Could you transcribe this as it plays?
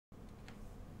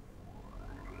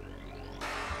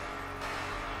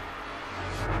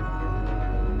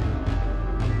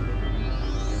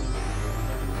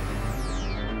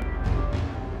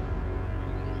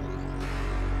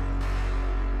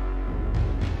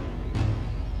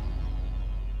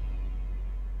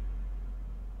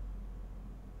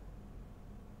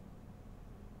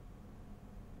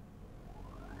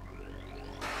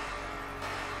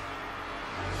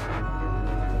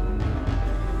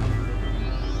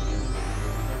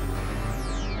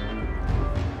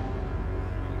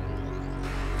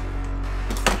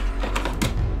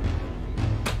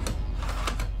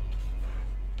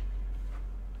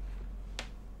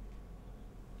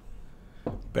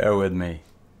Bear with me.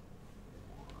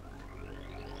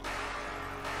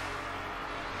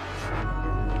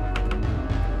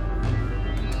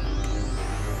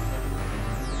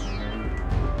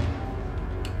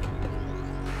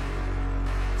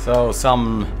 So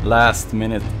some last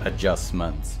minute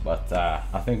adjustments, but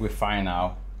I think we're fine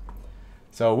now.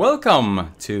 So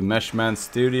welcome to Meshmen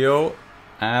Studio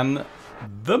and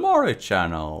the Mori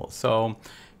channel. So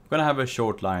we're gonna have a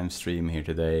short live stream here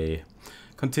today.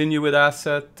 Continue with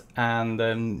asset,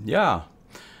 and yeah,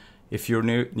 if you're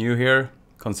new here,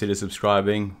 consider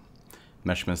subscribing.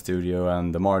 Meshmen Studio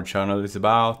and the Mori channel is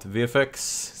about VFX,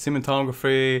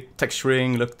 cinematography,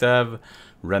 texturing, look dev,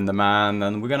 Renderman,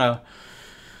 and we're gonna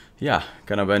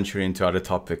venture into other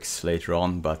topics later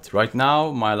on, but right now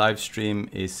my live stream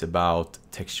is about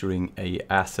texturing a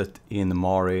asset in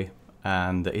Mori,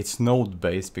 and it's node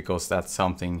based because that's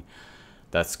something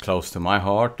that's close to my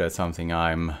heart. That's something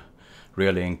I'm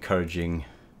really encouraging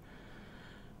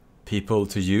people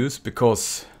to use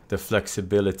because the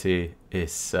flexibility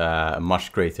is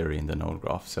much greater in the node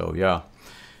graph. So yeah,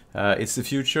 it's the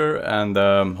future, and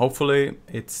hopefully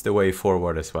it's the way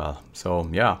forward as well. So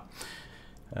yeah.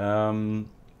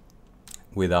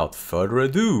 Without further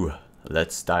ado,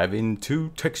 let's dive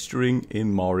into texturing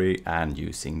in Mori and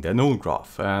using the node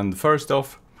graph. And first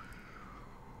off,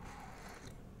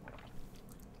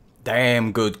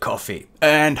 damn good coffee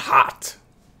and hot.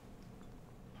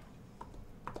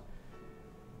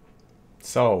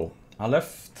 So I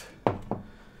left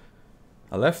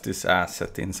this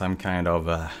asset in some kind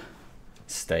of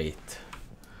state.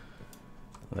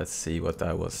 Let's see what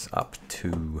I was up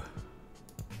to.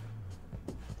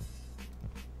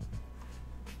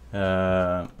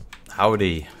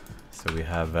 Howdy. So we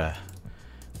have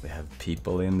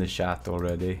people in the chat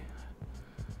already.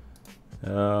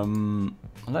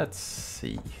 Let's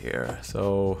see here.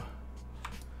 So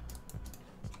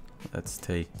let's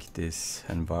take this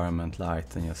environment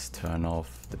light and just turn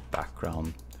off the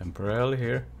background temporarily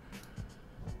here.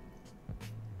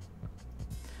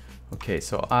 Okay,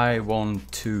 so I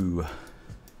want to,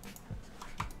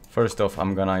 first off,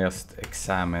 I'm gonna just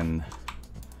examine.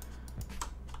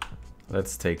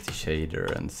 Let's take the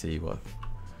shader and see what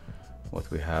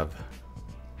we have.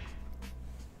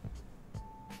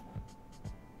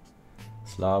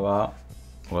 Slava,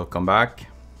 welcome back.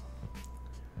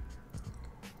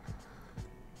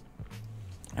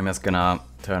 I'm just gonna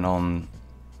turn on,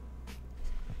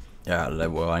 yeah,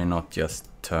 why not just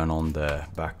turn on the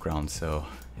background so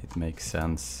it makes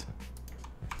sense.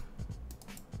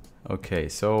 Okay,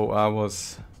 so I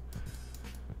was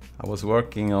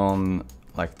working on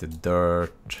like the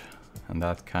dirt and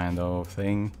that kind of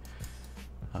thing.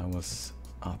 I was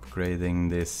upgrading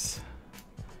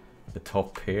the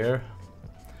top here.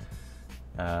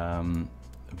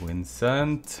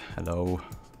 Vincent, hello.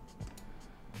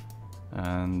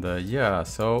 And yeah,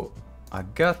 so I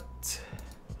got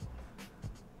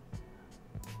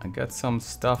some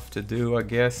stuff to do, I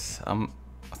guess. I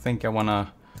think I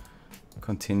wanna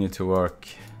continue to work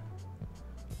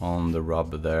on the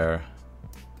rub there.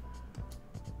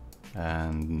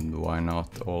 And why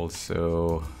not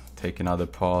also take another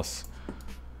pass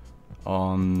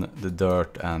on the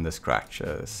dirt and the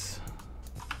scratches.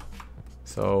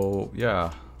 So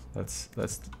yeah, let's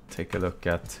take a look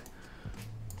at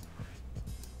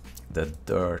the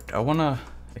dirt. I wanna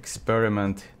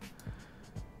experiment.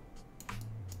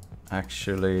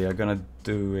 Actually, I'm gonna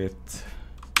do it.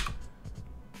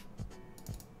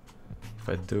 If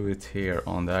I do it here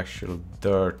on the actual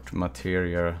dirt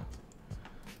material,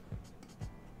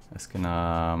 it's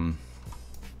gonna,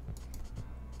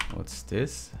 what's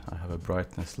this? I have a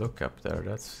brightness lookup there,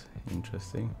 that's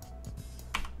interesting.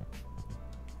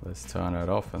 Let's turn it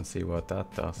off and see what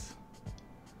that does.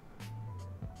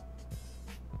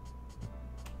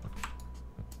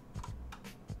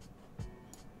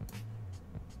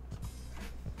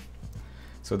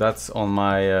 So that's on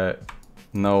my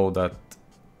node that,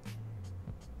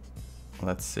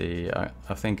 let's see,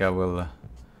 I think I will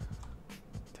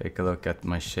take a look at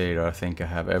my shader. I think I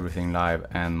have everything live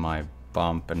and my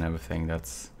bump and everything.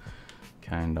 That's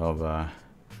kind of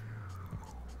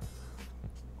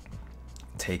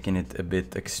taking it a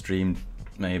bit extreme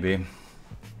maybe.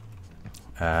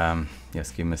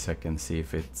 Just give me a second, see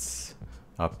if it's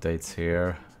updates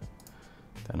here.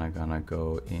 Then I'm gonna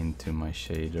go into my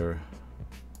shader.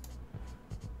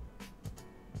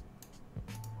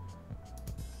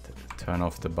 Turn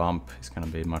off the bump, it's gonna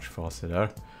be much faster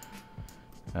there.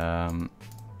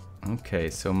 Okay,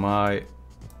 so my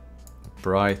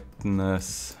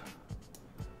brightness,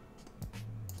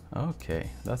 okay,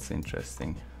 that's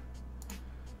interesting.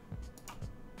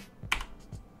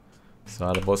 So So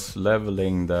I was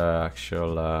leveling the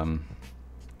actual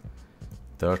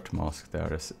dirt mask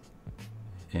there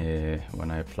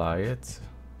when I apply it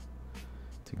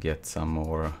to get some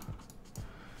more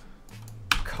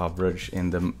coverage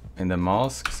in the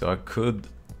mask. So I could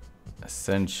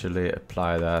essentially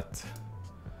apply that.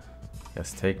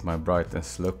 Just take my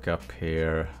brightness, look up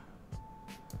here,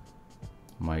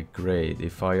 my grade.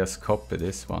 If I just copy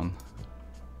this one,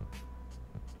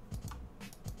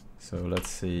 so let's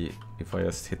see, if I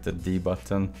just hit the D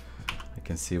button, I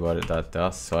can see what that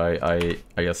does. So I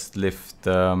just lift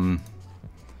the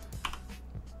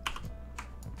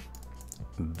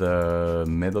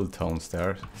middle tones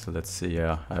there. So let's see,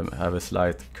 I have a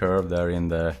slight curve there in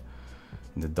the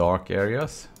dark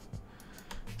areas.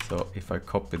 So if I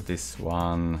copy this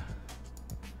one,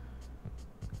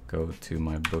 go to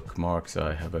my bookmarks,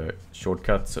 I have a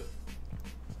shortcut,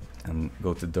 and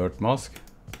go to dirt mask.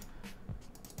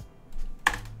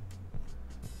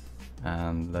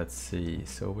 And let's see,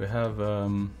 so we have, I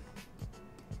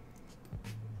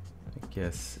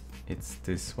guess it's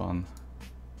this one.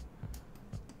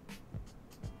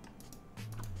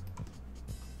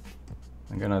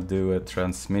 I'm gonna do a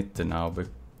transmitter now, but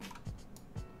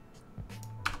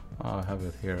I have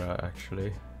it here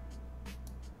actually.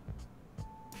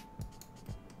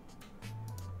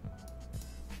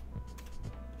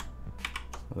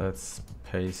 Let's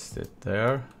paste it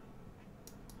there.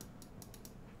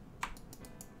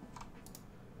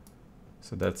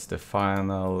 So that's the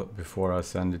final before I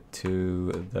send it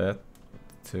to the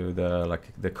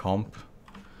comp.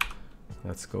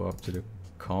 Let's go up to the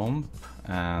comp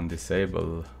and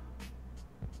disable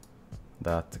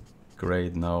that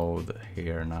grade node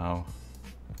here now.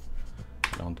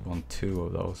 I don't want two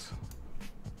of those.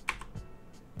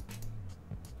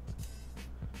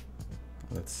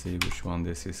 Let's see which one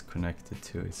this is connected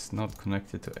to. It's not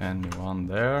connected to anyone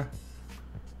there.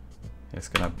 It's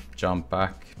gonna jump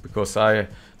back because I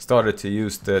started to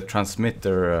use the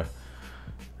transmitter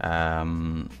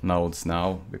nodes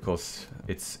now, because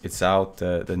it's out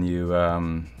the new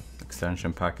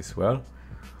extension pack as well.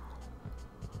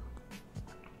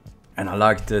 And I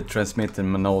like the transmitter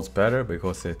nodes better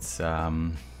because it's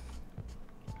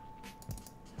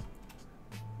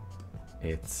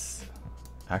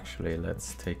actually,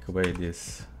 let's take away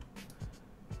this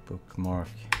bookmark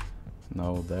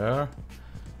node there,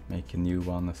 make a new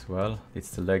one as well. It's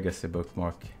the legacy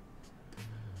bookmark.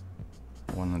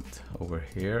 I want it over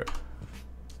here.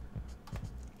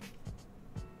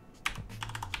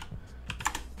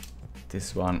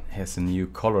 This one has a new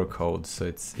color code, so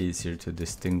it's easier to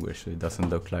distinguish. It doesn't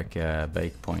look like a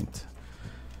bake point.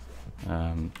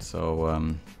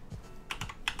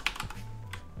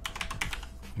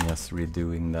 Just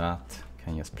redoing that.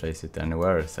 Can just place it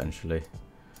anywhere essentially.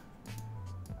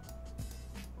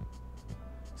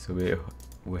 So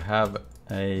we have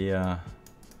a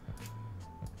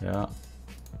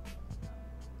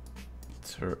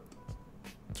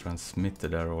transmitter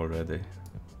there already.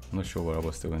 I'm not sure what I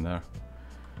was doing there.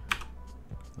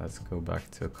 Let's go back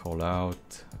to call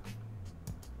out.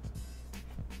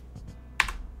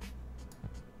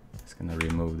 Just gonna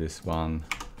remove this one,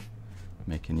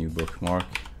 make a new bookmark.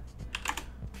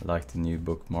 I like the new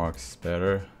bookmarks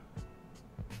better.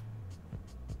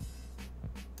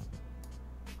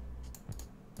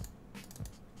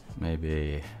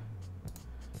 Maybe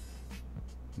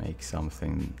make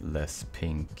something less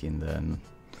pink in the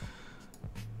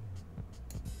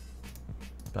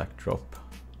backdrop.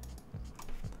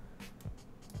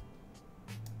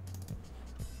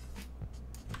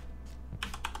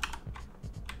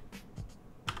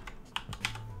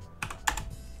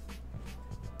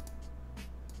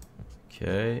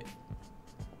 Okay.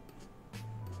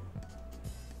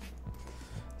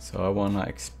 So I want to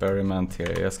experiment here.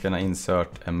 I'm just gonna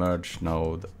insert a merge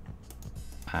node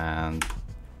and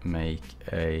make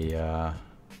a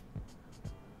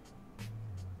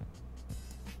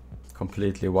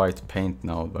completely white paint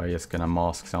node, but I'm just gonna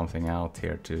mask something out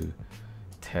here to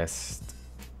test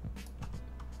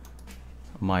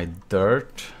my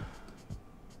dirt.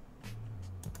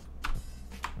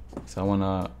 So I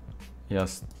wanna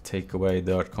just take away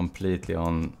dirt completely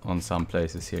on some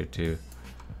places here too.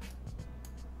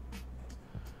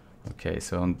 Okay,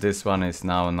 so this one is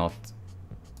now not,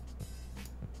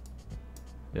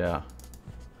 yeah,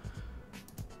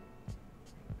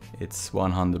 it's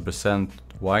 100%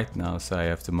 white now, so I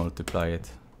have to multiply it.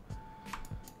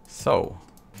 So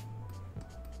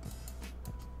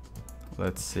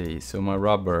let's see, so my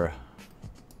rubber,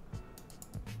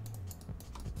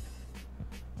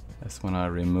 just when I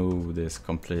remove this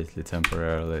completely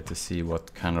temporarily to see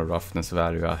what kind of roughness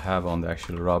value I have on the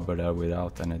actual rubber there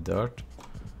without any dirt.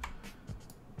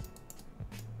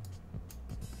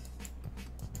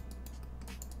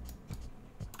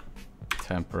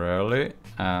 temporarily,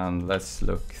 and let's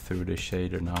look through the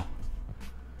shader now.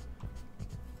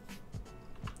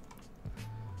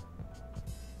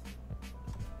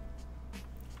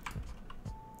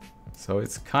 So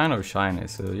it's kind of shiny,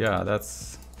 so yeah,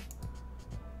 it's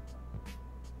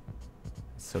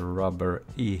a rubber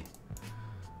E.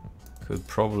 Could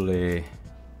probably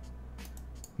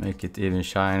make it even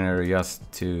shinier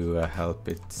just to help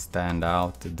it stand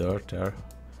out the dirt there.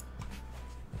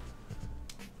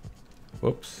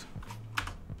 Whoops.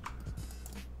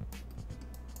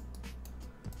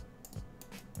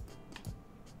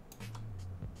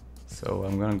 So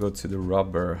I'm gonna go to the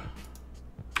rubber.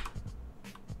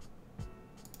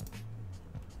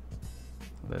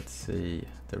 Let's see,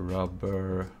 the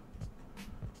rubber.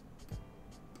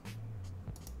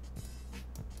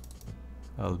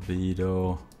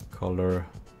 Albedo color.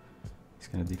 It's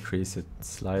gonna decrease it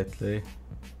slightly.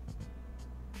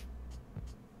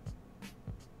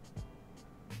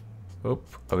 Oop,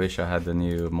 I wish I had the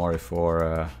new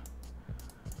Mori4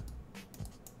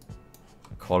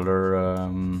 color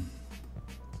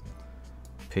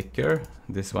picker.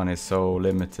 This one is so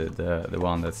limited, the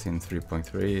one that's in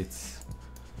 3.3. It's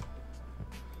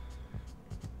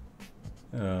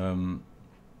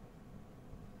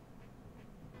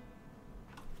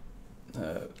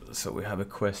so we have a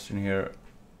question here.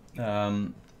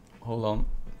 Hold on.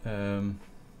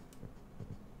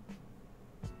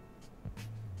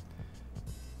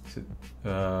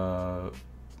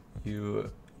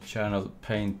 You channel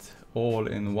paint all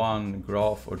in one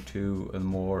graph or two and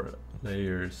more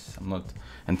layers. I'm not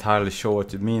entirely sure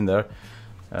what you mean there.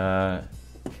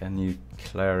 Can you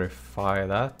clarify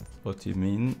that? What do you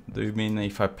mean? Do you mean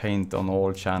if I paint on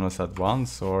all channels at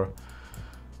once, or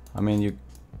I mean you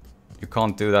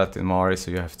can't do that in Mari,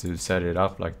 so you have to set it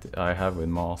up like I have with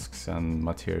masks and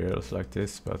materials like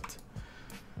this, but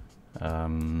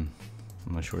I'm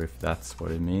not sure if that's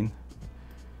what you mean.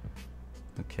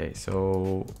 Okay,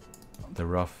 so the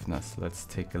roughness, let's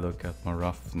take a look at my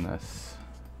roughness.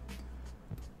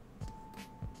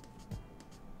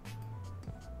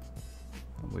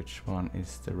 Which one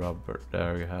is the rubber?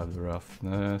 There you have the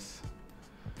roughness.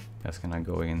 Just gonna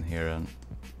go in here and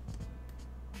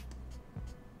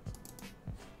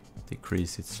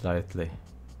decrease it slightly.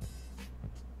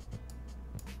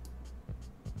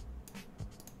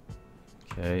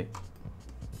 Okay.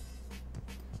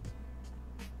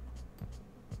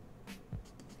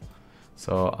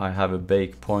 So I have a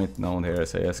bake point node here,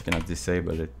 so I'm just gonna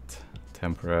disable it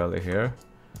temporarily here.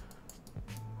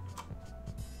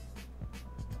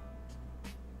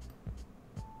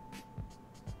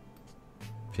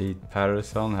 Pete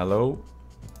Patterson, hello.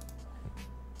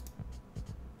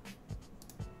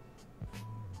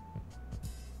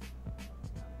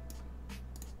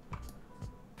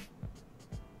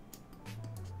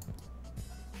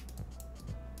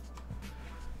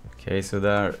 Okay, so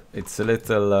there it's a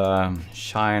little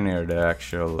shinier, the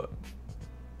actual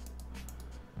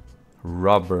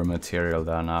rubber material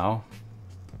there now.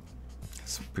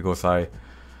 It's because I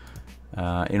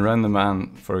in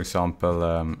Renderman, for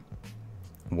example,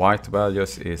 white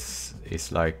values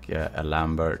is like a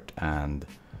Lambert, and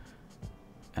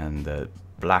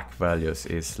black values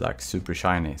is like super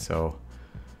shiny. So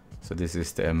this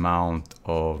is the amount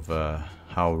of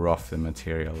how rough the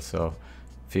material. So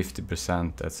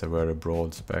 50%, that's a very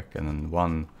broad spec, and then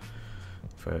 1,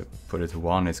 if I put it to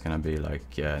 1, it's gonna be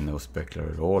like no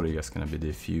specular at all. It's just gonna be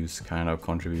diffuse kind of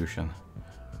contribution.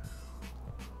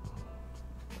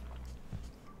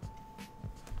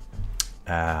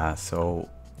 So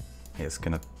it's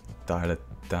gonna dial it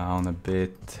down a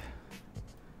bit,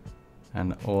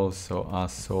 and also I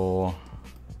saw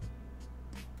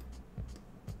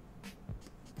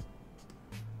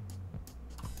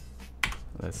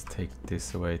let's take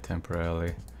this away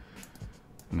temporarily,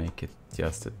 make it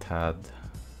just a tad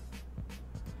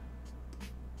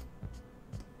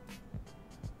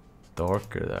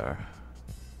darker there.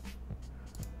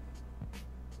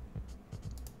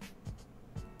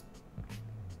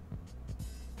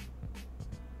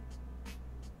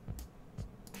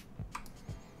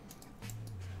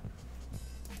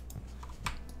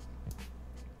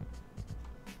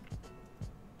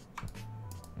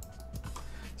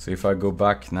 So if I go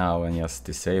back now and just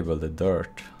disable the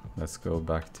dirt, let's go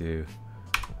back to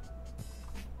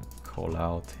call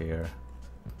out here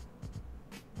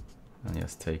and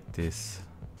just take this.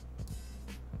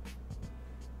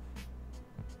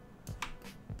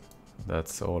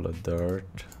 That's all the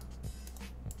dirt.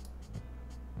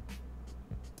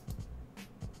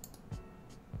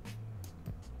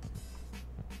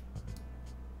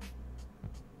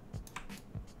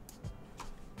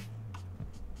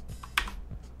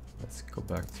 Let's Go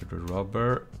back to the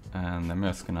rubber, and I'm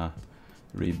just gonna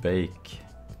rebake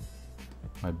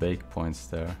my bake points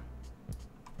there.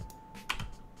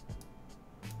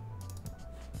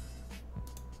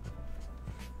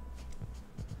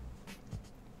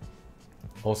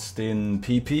 Austin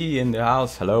PP in the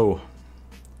house, hello.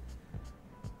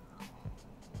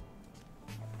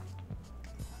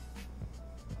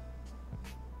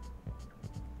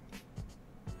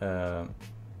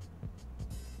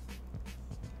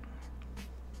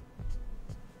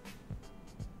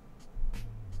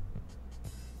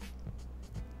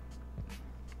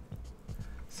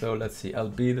 So let's see,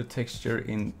 albedo texture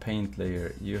in paint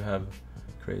layer. You have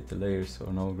create the layers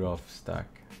or no graph stack.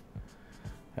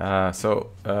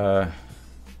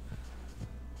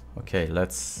 Okay,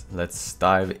 let's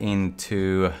dive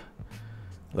into.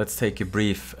 Let's take a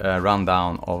brief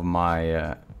rundown of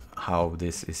my how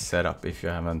this is set up. If you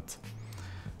haven't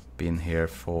been here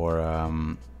for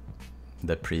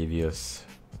the previous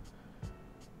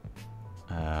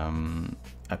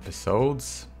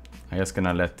episodes, I'm just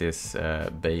gonna let this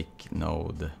bake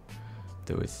node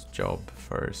do its job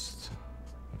first.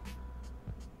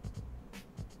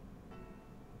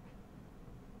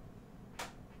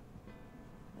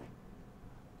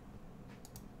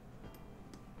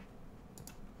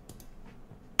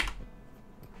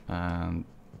 And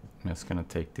I'm just gonna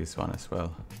take this one as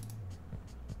well.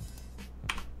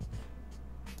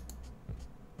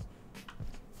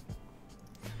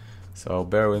 So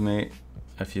bear with me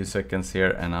a few seconds here,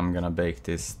 and I'm gonna bake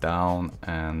this down,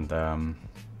 and I'm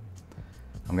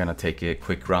gonna take a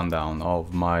quick rundown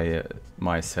of my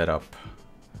setup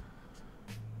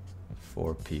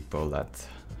for people that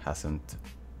hasn't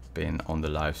been on the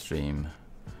live stream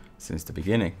since the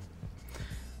beginning.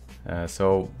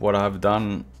 So what I've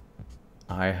done,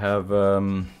 I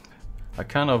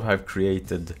kind of have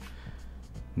created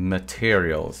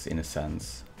materials in a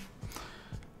sense.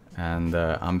 And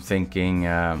I'm thinking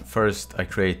first I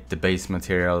create the base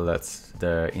material. That's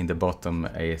in the bottom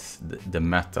is the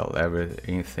metal.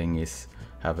 Everything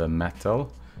have a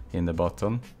metal in the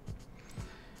bottom.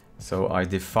 So I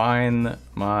define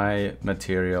my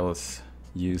materials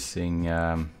using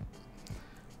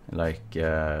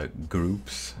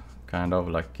groups, kind of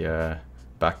like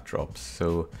backdrops.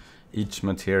 So each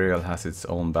material has its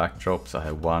own backdrops. I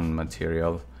have one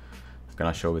material. I'm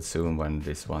gonna show it soon when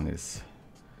this one is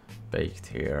baked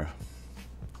here.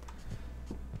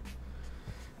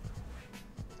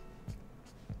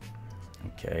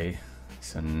 Okay,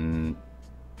 so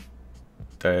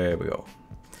there we go.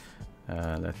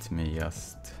 Let me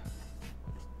just.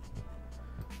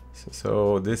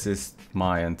 So this is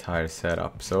my entire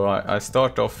setup. So I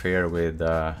start off here with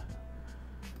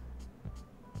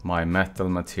my metal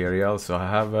material. So I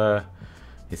have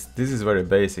this is very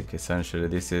basic essentially.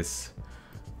 This is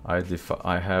I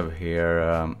have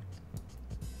here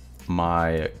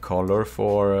my color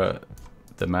for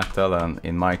the metal, and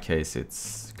in my case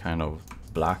it's kind of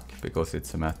black because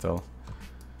it's a metal.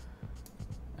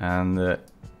 And the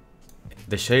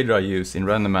shader I use in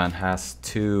Renderman has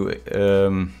two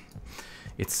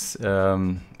it's a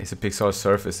pixel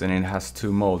surface, and it has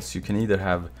two modes. You can either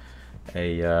have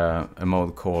a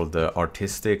mode called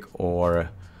artistic or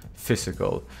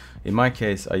physical. In my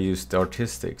case I use the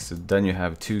artistic, so then you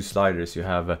have two sliders. You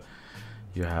have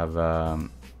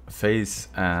face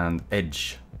and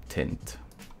edge tint.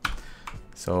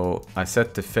 So I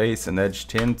set the face and edge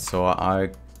tint, so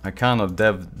I kind of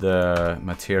dev the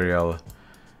material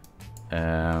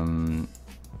in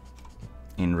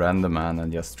Renderman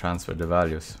and just transfer the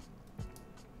values.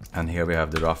 And here we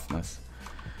have the roughness,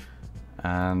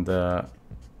 and we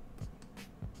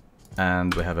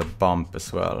have a bump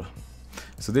as well.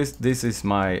 So this is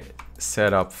my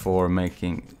setup for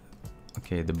making.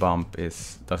 Okay, the bump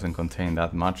doesn't contain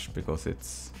that much because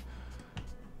it's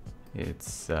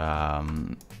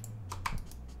kind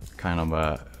of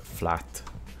a flat.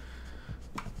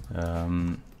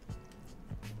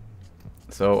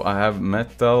 So I have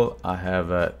metal, I have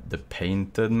the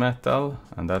painted metal,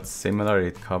 and that's similar.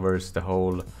 It covers the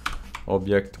whole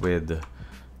object with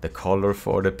the color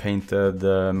for the painted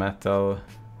metal,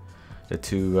 the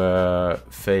two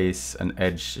face and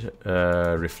edge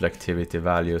reflectivity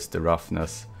values, the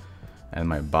roughness, and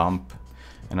my bump.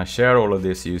 And I share all of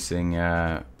this using,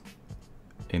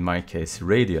 in my case,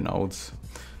 radio nodes.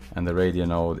 And the radio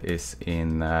node is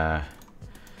in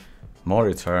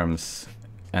Mori terms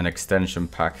an extension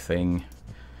pack thing.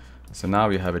 So now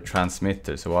you have a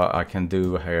transmitter. So what I can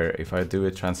do here, if I do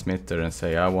a transmitter and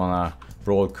say I wanna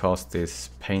broadcast this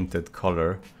painted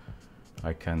color,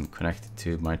 I can connect it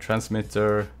to my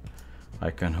transmitter.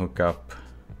 I can hook up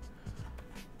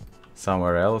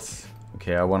somewhere else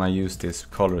okay, I want to use this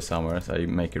color somewhere, so I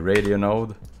make a radio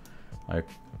node, I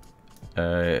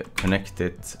connect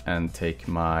it and take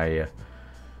my,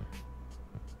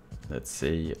 let's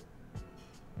see,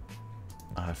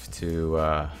 I have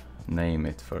to name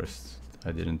it first,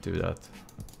 I didn't do that.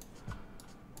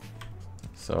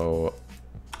 So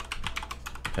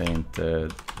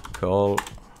painted col.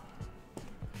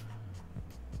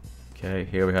 Okay,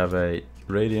 here we have a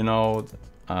radio node.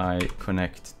 I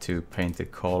connect to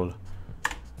painted col,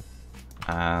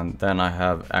 and then I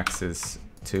have access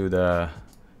to the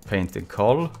painted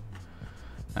col,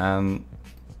 and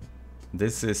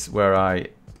this is where I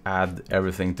add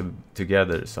everything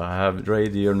together. So I have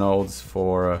radio nodes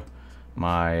for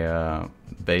my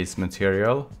base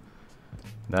material,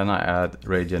 then I add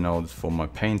radio nodes for my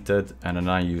painted, and then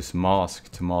I use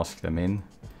mask to mask them in.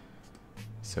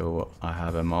 So I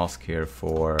have a mask here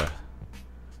for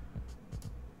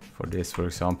this, for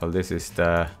example. This is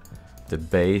the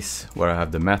base where I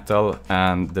have the metal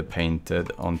and the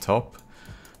painted on top.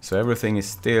 So everything is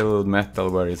still metal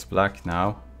where it's black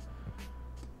now.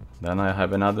 Then I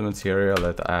have another material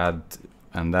that I add,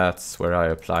 and that's where I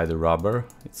apply the rubber.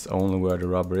 It's only where the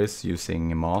rubber is,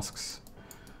 using masks.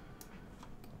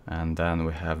 And then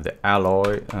we have the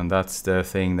alloy, and that's the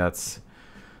thing that's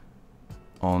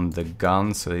on the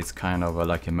gun. So it's kind of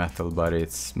like a metal, but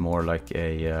it's more like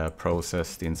a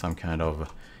processed in some kind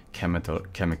of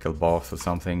chemical bath or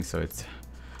something. So it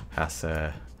has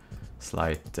a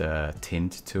slight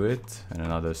tint to it and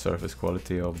another surface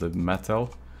quality of the metal.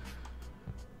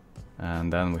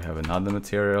 And then we have another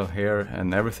material here,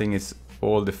 and everything is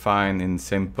all defined in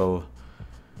simple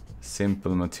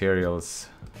materials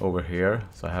over here.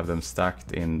 So I have them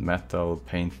stacked in metal,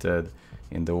 painted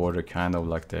in the order kind of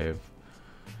like they've,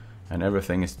 and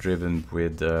everything is driven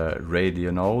with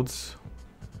radio nodes.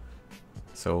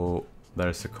 So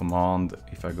there's a command,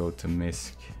 if I go to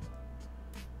MISC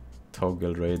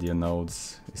toggle radio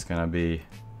nodes, it's gonna be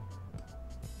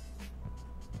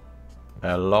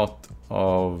a lot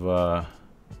of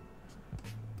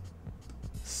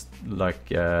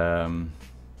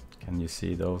can you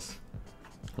see those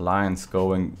lines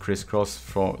going crisscross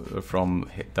from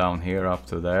down here up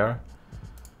to there,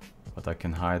 but I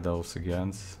can hide those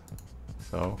again.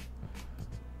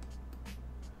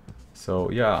 So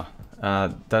yeah,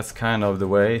 that's kind of the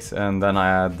ways. And then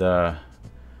I add I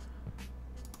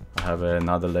have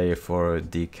another layer for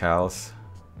decals,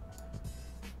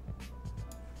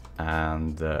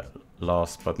 and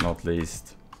last but not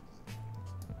least,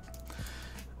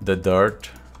 the dirt.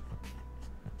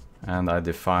 And I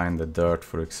define the dirt,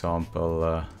 for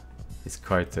example, it's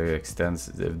quite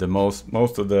extensive. The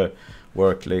most of the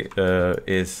work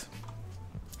is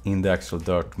in the actual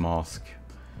dirt mask,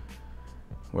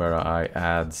 where I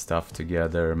add stuff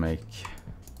together, make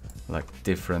like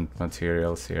different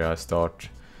materials. Here I start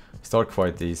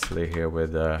quite easily here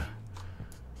with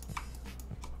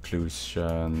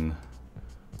occlusion.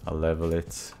 I'll level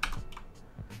it,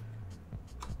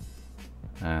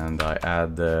 and I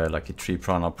add like a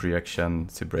 3-prana projection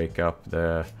to break up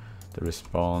the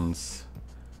response,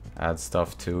 add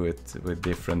stuff to it with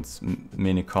different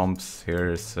mini comps.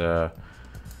 Here's I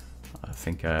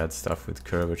think I add stuff with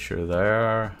curvature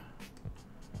there,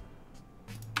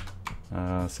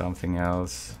 something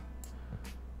else.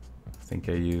 I think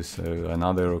I use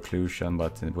another occlusion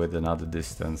but with another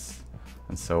distance,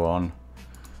 and so on.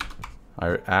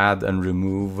 I add and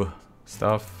remove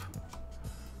stuff,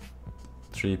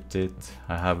 treat it.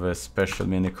 I have a special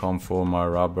minicom for my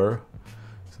rubber,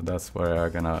 so that's where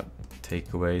I'm gonna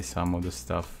take away some of the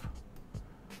stuff,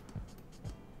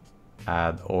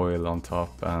 add oil on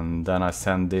top, and then I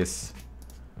send this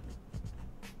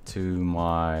to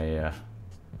my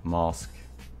mask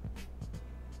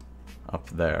up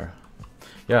there.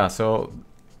 Yeah, so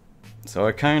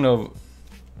I kind of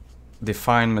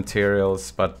define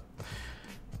materials, but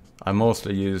I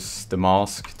mostly use the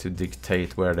mask to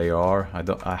dictate where they are.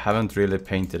 I haven't really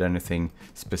painted anything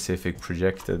specific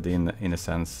projected in a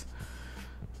sense.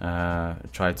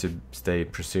 Try to stay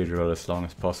procedural as long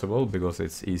as possible, because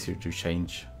it's easier to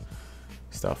change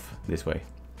stuff this way.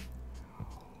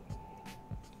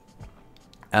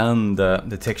 And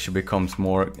the texture becomes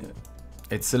more,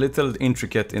 it's a little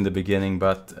intricate in the beginning,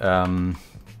 but the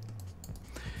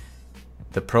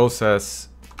process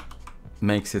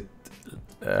makes it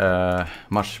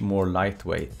much more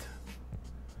lightweight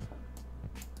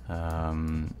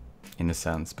in a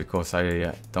sense, because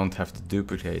I don't have to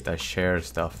duplicate. I share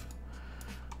stuff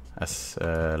as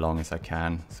long as I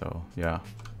can. So yeah,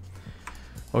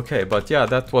 okay, but yeah,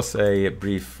 that was a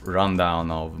brief rundown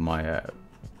of my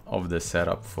of the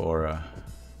setup for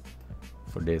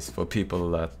this, for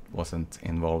people that wasn't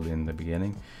involved in the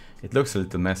beginning. It looks a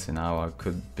little messy now. I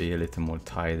could be a little more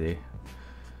tidy.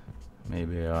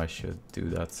 Maybe I should do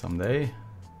that someday.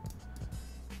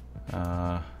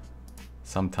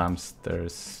 Sometimes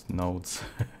there's nodes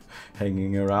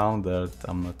hanging around that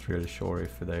I'm not really sure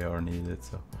if they are needed.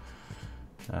 So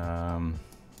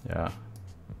yeah.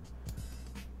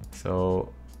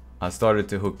 So I started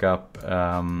to hook up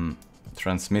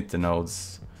transmitter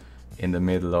nodes in the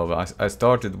middle of. I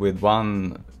started with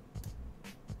the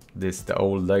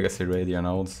old legacy radio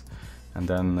nodes, and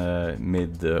then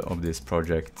mid of this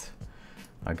project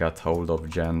I got hold of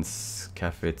Jen's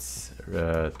Cafet's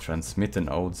transmitter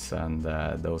nodes, and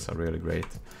those are really great.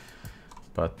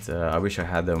 But I wish I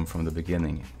had them from the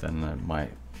beginning, then my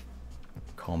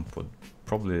comp would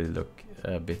probably look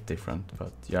a bit different.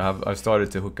 But yeah, I've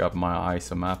started to hook up my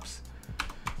ISO maps,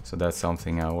 so that's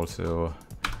something I also,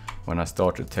 when I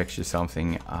start to texture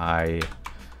something, I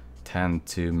tend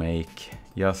to make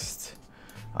just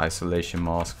isolation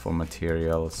mask for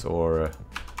materials or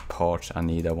parts I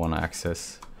want to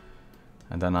access,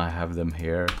 and then I have them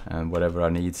here, and whatever I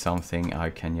need something, I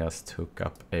can just hook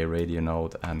up a radio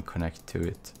node and connect to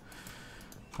it.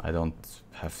 I don't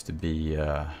have to be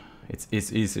it's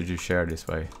easier to share this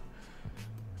way,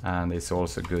 and it's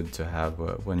also good to have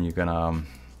when you're gonna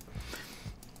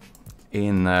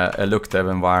in a look dev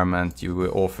environment. You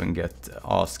will often get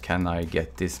asked, can I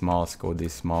get this mask or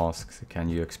this mask? Can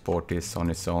you export this on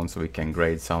its own so we can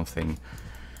grade something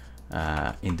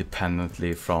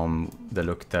independently from the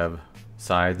look dev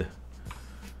side?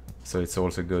 So it's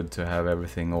also good to have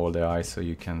everything, all the ISO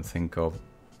you can think of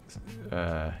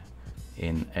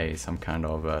in some kind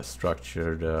of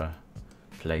structured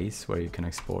place where you can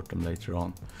export them later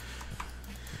on.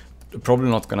 Probably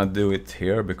not gonna do it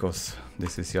here because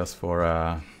this is just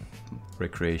for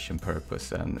recreation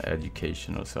purpose and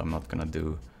educational, so I'm not gonna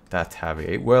do that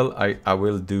heavy. Well, I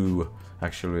will do,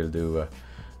 actually will do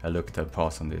a look dev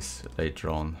pass on this later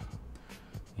on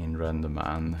in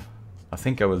Renderman. I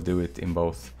think I will do it in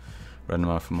both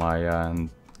Renderman for Maya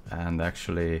and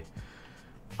actually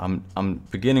I'm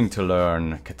beginning to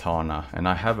learn Katana, and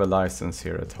I have a license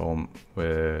here at home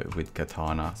with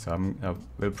Katana, so I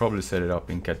will probably set it up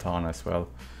in Katana as well.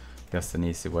 Just an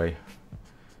easy way.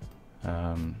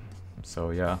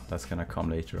 So yeah, that's gonna come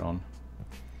later on.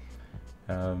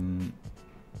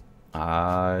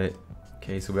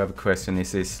 Okay, so we have a question: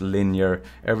 is this linear?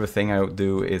 Everything I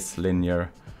do is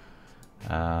linear.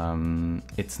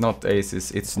 It's not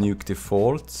ACES, it's Nuke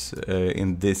default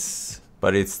in this,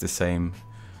 but it's the same.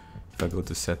 If I go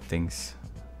to settings,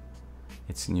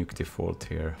 it's Nuke default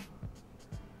here.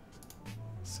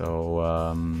 So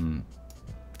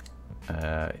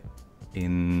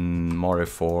in Mario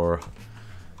 4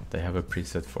 they have a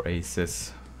preset for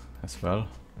ACES as well.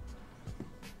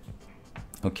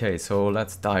 Okay, so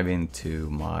let's dive into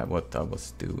what I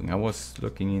was doing. I was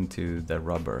looking into the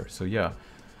rubber. So yeah,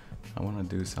 I want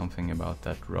to do something about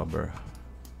that rubber.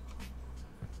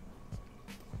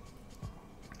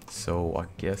 So I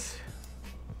guess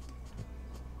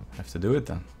I have to do it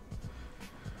then.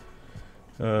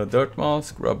 Dirt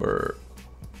mask, rubber.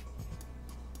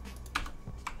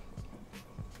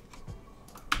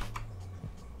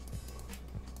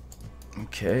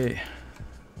 Okay.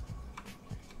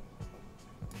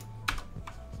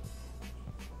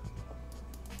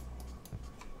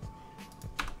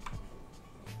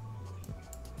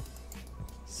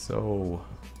 So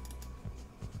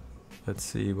let's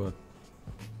see what.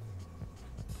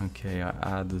 Okay, I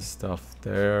add the stuff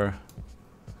there.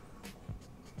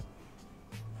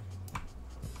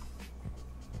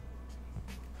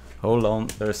 Hold on,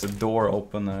 there's a door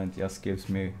open and it just gives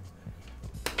me.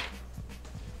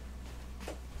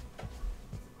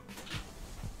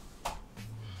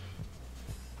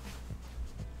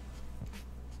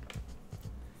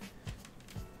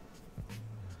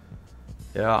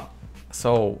 Yeah,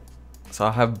 so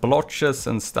I have blotches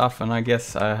and stuff, and I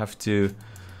guess I have to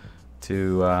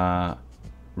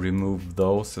remove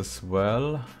those as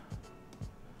well.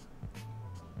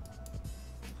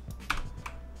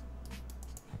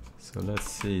 So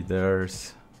let's see,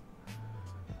 there's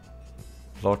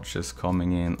blotches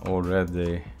coming in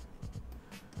already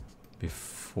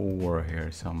before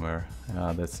here somewhere.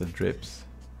 Yeah, that's the drips.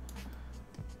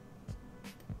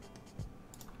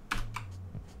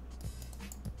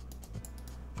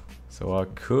 So I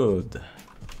could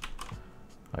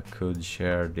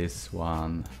share this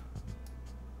one.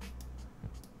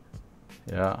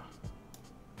 Yeah.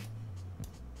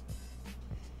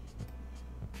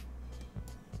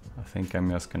 I think I'm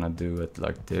just gonna do it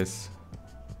like this.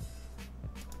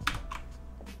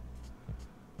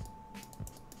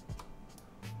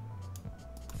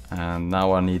 and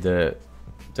now I need the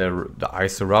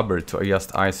ISO rubber to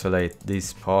just isolate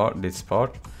this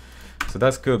part. So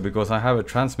that's good because I have a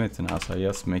transmitter now, so I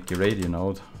just make a radio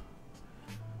node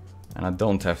and I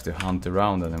don't have to hunt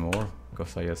around anymore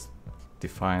because I just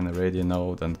define a radio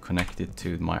node and connect it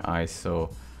to my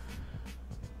ISO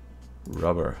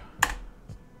rubber.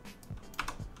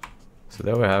 So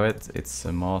there we have it. It's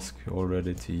a mask all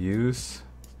ready to use,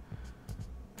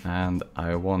 and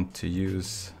I want to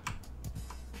use.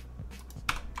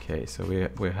 Okay, so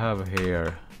we have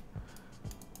here.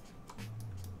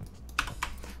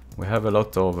 We have a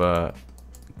lot of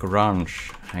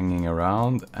grunge hanging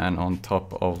around and on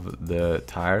top of the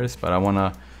tires, but I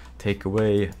wanna take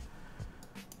away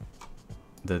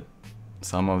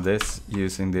some of this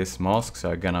using this mask, so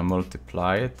I'm gonna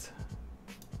multiply it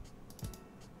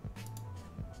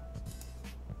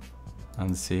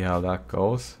and see how that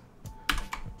goes.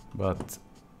 But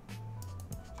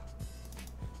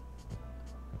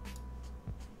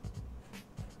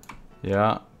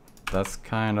yeah, that's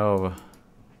kind of,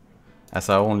 as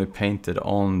I only painted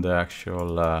on the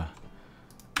actual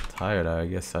tire there, I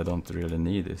guess I don't really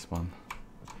need this one.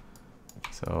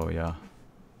 So yeah,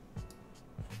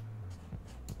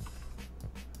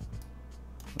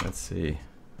 let's see.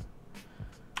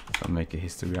 So I'll make a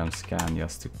histogram scan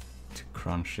just to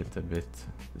crunch it a bit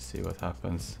to see what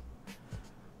happens.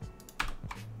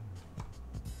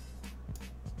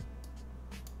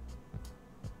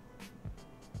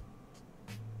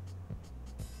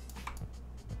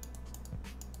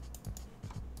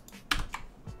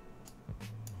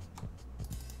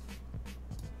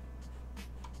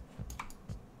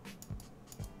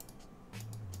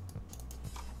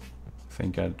 I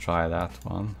think I'll try that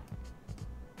one.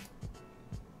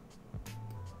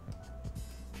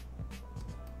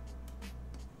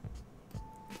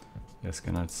 Just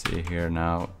gonna see here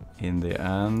now in the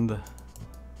end.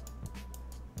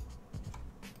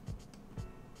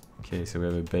 Okay, so we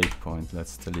have a bake point.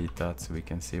 Let's delete that so we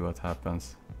can see what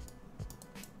happens.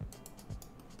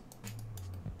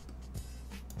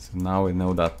 So now we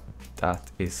know that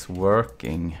that is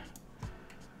working.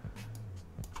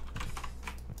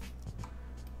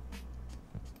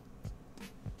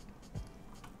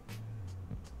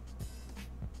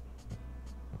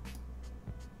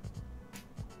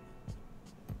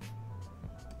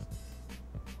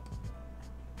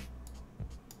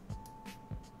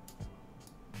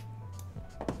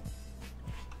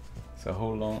 So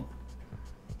hold on.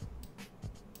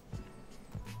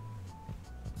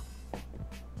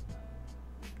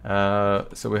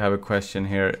 So we have a question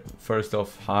here. First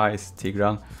off, hi, it's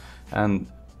Tigran. And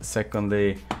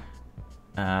secondly,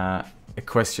 a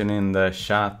question in the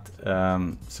chat.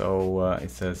 It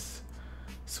says,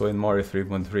 so in Mario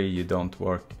 3.3 you don't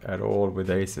work at all with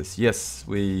Aces? Yes,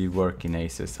 we work in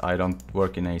Aces. I don't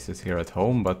work in Aces here at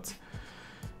home, but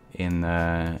in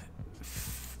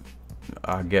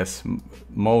I guess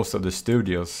most of the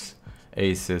studios,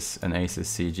 Aces and Aces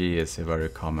CG is very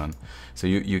common. So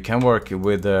you can work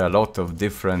with a lot of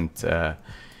different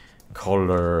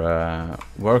color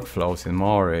workflows in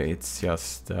Mario. It's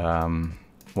just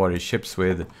what it ships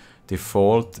with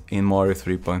default in Mario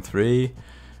 3.3.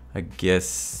 I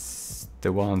guess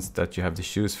the ones that you have to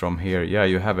choose from here, yeah,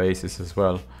 you have Aces as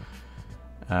well.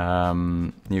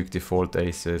 Nuke default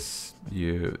Aces,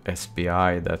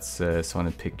 SPI, that's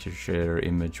Sony Picture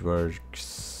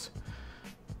Imageworks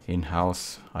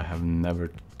in-house. I have never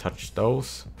touched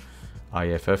those.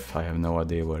 IFF, I have no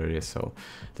idea what it is. So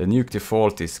the Nuke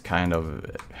default is kind of,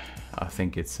 I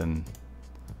think it's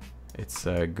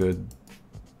a good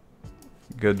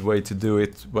way to do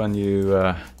it when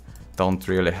you don't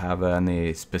really have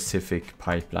any specific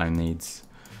pipeline needs.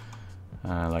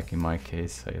 Like in my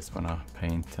case, I just wanna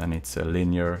paint and it's a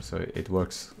linear, so it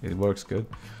works good.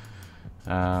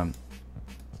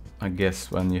 I guess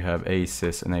when you have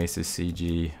Aces and Aces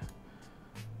CG,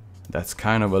 that's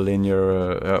kind of a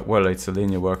linear, well, it's a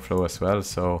linear workflow as well,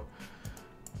 so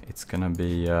it's gonna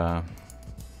be how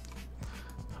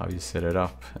you set it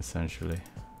up, essentially.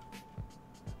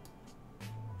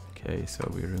 Okay, so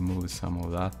we remove some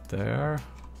of that there.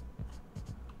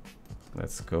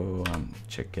 Let's go and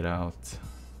check it out.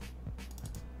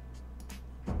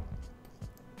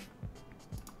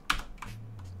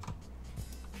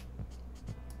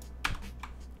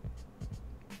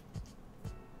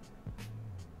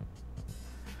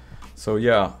 So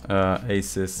yeah,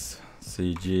 Aces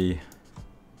CG,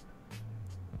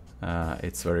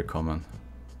 it's very common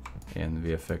in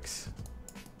VFX.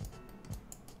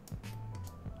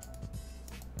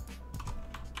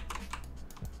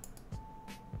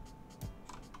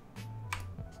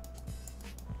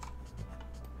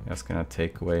 Just gonna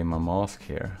take away my mask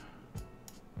here.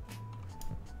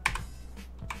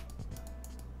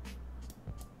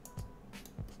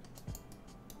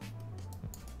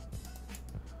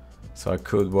 So I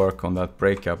could work on that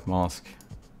breakup mask.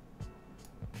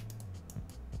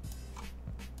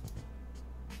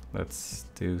 Let's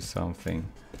do something.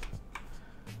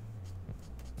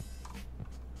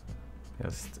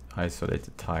 Just isolate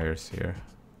the tires here.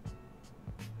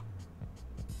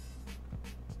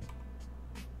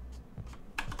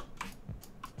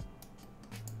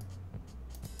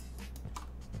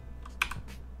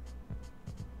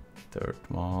 Dirt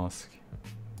mask.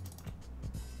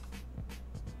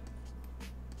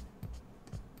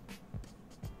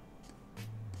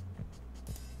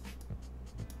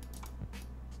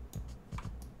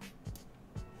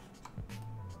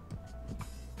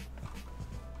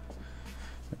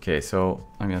 Okay, so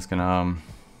I'm just gonna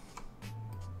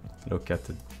look at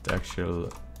the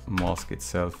actual mask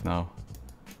itself now.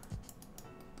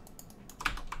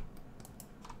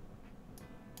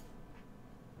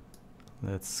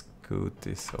 Let's scoot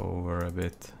this over a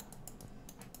bit.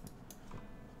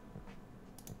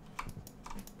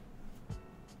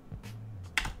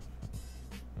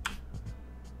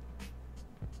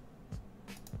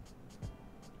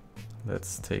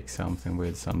 Let's take something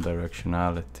with some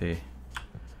directionality.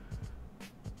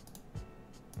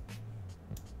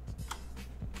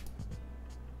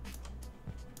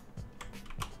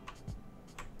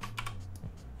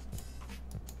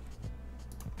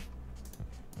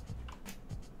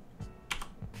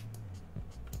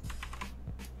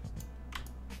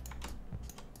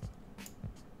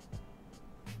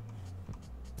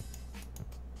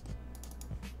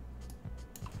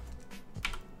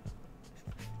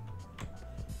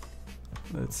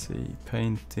 Let's see,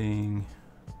 painting.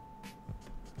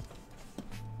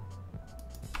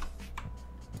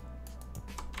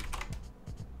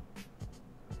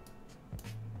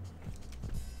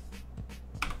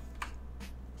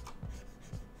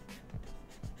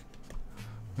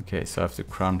 Okay, so I have to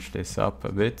crunch this up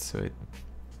a bit so it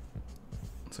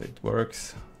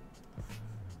works.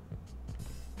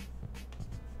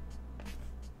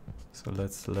 So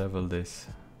let's level this.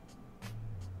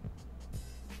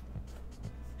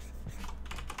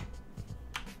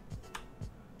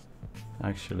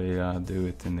 Actually, do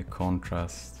it in the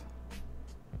contrast.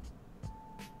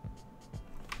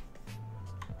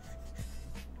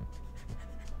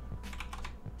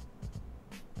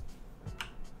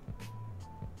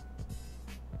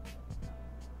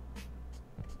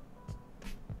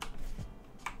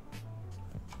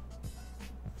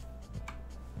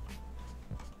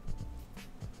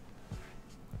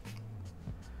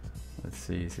 Let's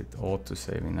see, is it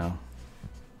auto-saving now?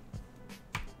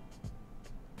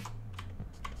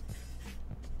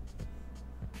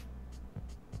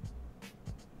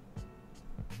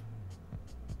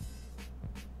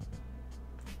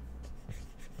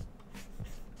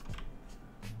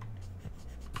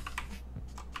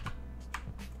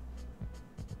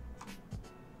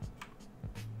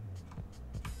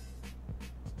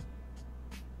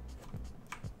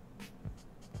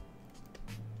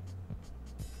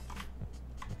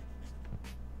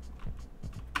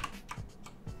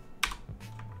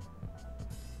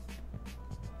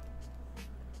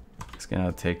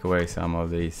 Gonna take away some of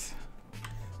these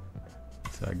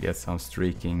so I get some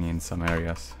streaking in some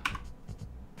areas.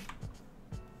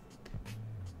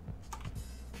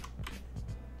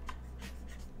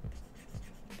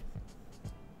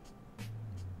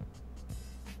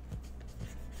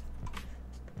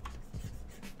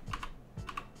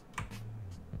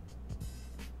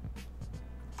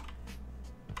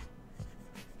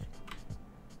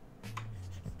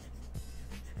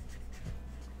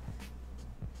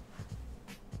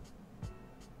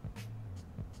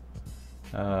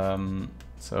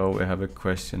 So we have a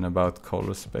question about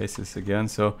color spaces again.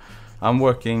 So I'm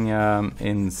working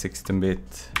in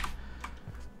 16-bit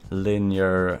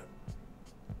linear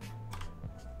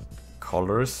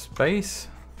color space.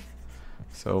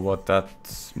 So what that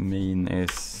means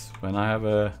is when I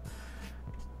have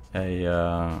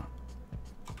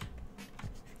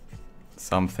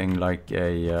something like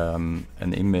an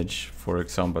image, for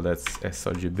example, that's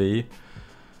sRGB,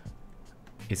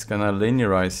 it's gonna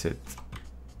linearize it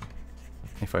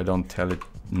if I don't tell it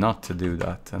not to do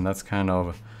that. And that's kind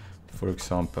of, for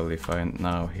example, if I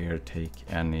now here take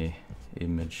any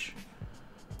image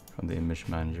from the image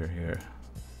manager here,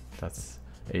 that's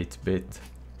 8-bit.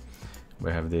 We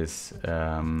have this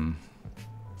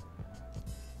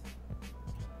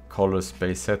color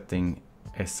space setting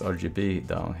sRGB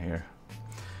down here.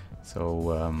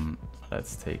 So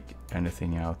let's take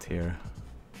anything out here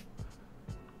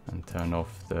and turn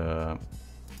off the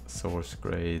source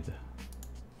grade.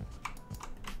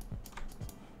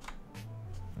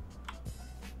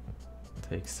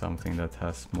 Take something that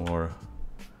has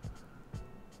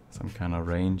some some kind of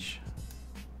range.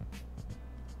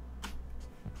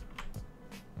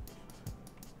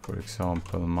 For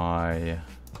example, my...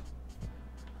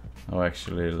 Oh,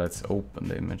 actually, let's open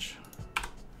the image.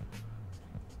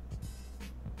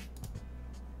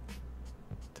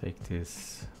 Take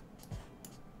this.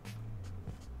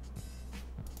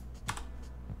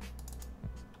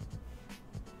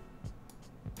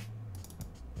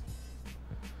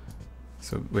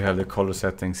 So we have the color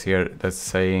settings here that's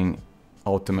saying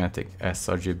automatic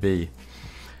sRGB.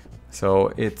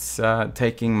 So it's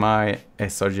taking my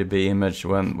sRGB image.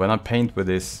 When I paint with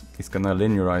this, it's gonna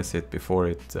linearize it before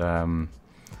it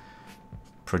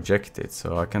project it.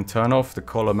 So I can turn off the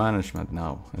color management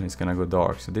now, and it's gonna go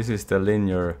dark. So this is the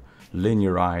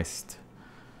linearized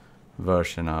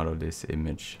version out of this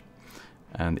image.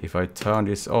 And if I turn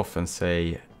this off and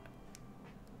say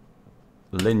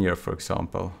linear, for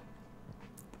example,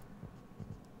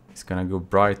 it's gonna go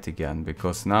bright again,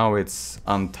 because now it's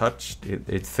untouched.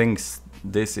 It thinks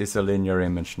this is a linear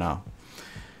image now.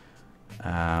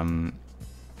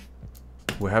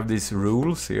 We have these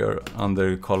rules here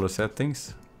under color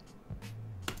settings.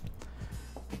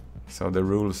 So the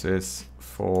rules is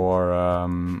for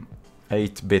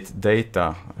 8-bit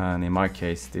data, and in my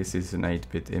case this is an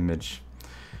 8-bit image.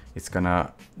 It's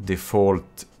gonna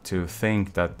default to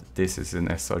think that this is an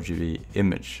sRGB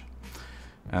image,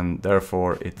 and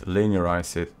therefore it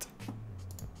linearizes it,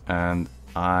 and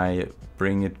I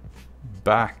bring it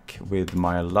back with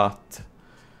my LUT.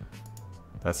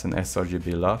 That's an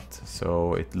sRGB LUT,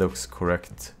 so it looks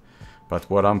correct. But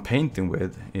what I'm painting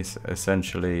with is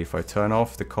essentially, if I turn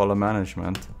off the color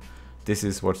management, this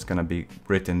is what's gonna be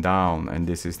written down, and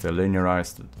this is the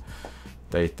linearized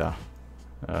data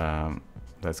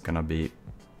that's gonna be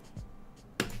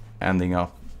ending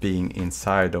up being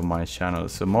inside of my channel.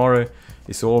 So Mari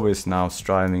is always now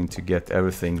striving to get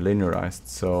everything linearized,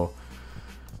 so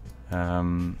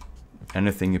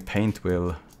anything you paint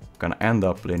will gonna end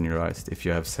up linearized if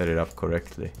you have set it up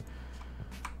correctly.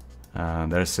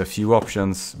 There's a few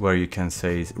options where you can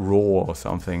say raw or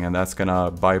something, and that's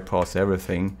gonna bypass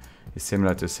everything. It's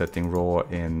similar to setting raw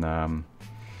in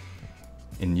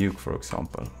Nuke, for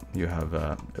example. You have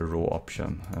a raw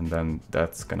option, and then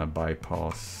that's gonna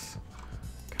bypass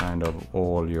kind of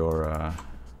all your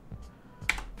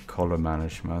color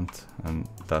management, and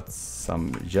that's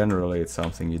generally it's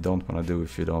something you don't want to do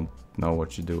if you don't know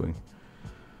what you're doing.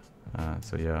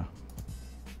 So yeah,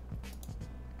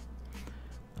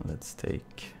 let's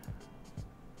take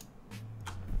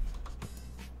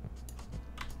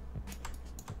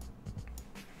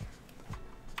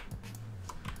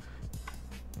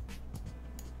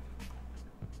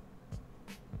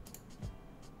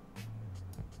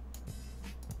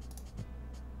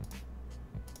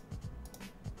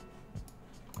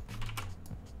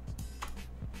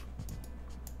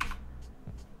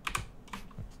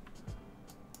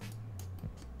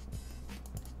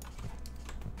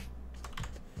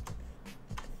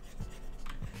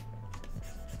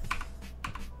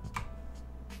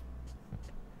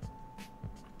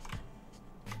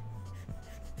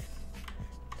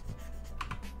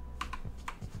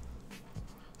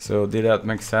So did that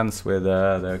make sense with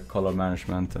the color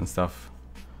management and stuff?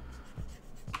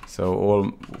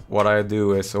 So what I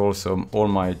do is also all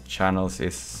my channels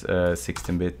is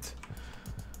 16-bit,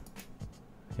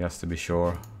 just to be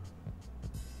sure.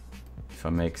 If I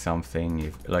make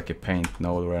something, like a paint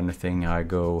node or anything,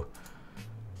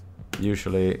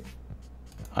 usually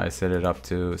I set it up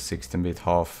to 16-bit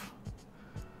half.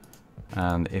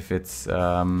 And if it's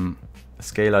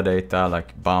scalar data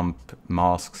like bump,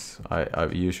 masks, I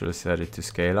usually set it to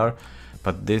scalar,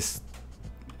 but this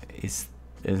is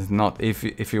not,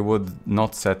 if you would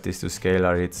not set this to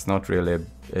scalar, it's not really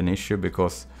an issue,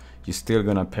 because you're still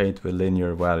gonna paint with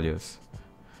linear values.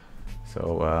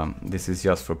 So this is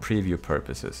just for preview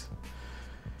purposes.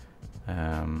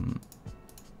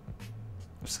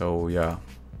 So yeah.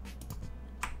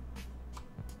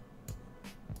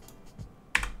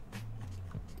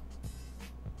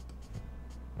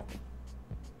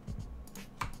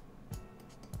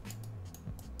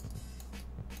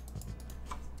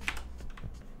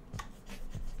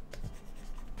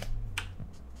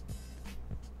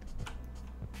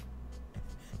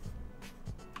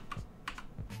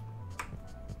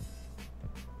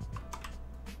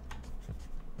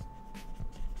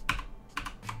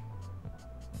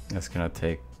 Just gonna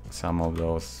take some of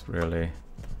those really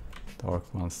dark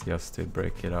ones just to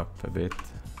break it up a bit.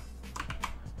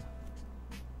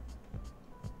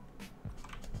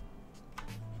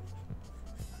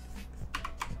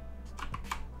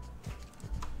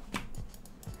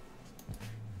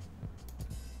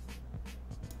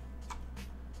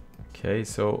 Okay,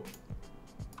 so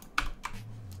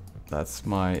that's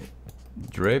my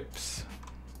drips.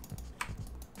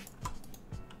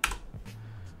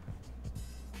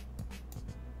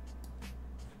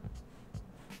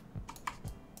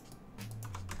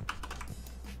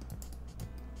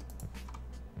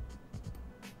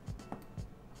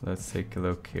 Let's take a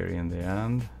look here in the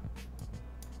end.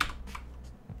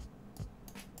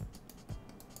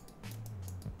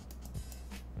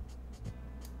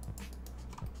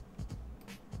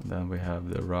 Then we have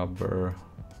the rubber.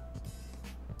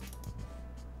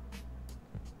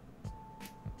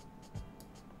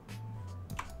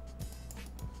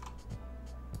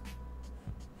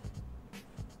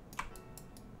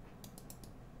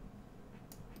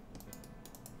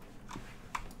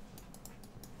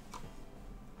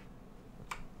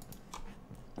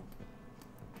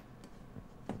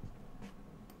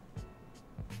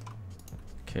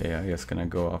 Okay, I'm just gonna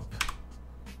go up.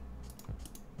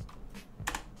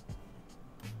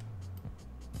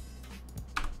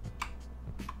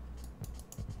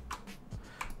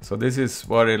 So this is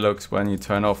what it looks when you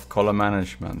turn off color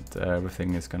management.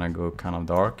 Everything is gonna go kind of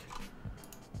dark.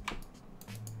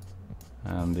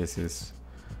 And this is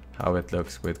how it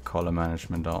looks with color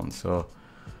management on. So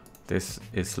this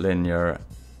is linear.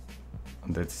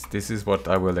 This is what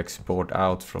I will export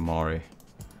out from Mari.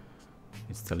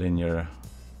 It's the linear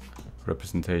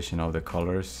representation of the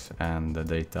colors and the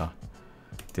data.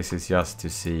 This is just to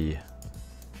see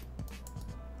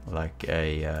like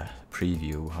a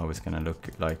preview how it's gonna look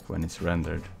like when it's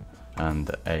rendered and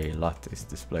a LUT is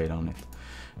displayed on it.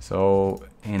 So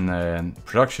in a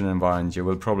production environment you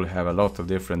will probably have a lot of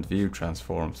different view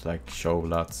transforms like show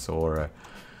LUTs or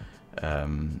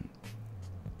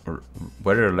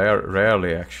very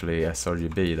rarely actually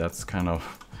sRGB. That's kind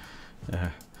of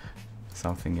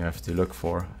something you have to look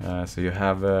for. So you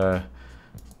have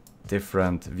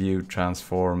different view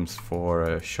transforms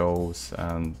for shows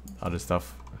and other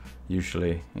stuff,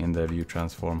 usually in the view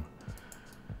transform.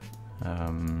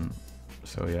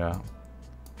 So yeah.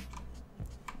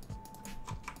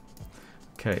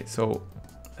 Okay, so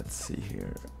let's see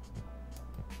here.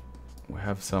 We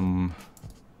have some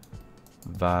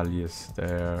values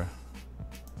there.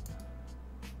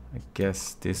 I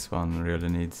guess this one really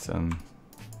needs some.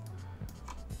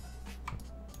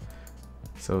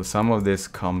 So some of this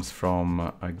comes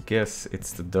from, I guess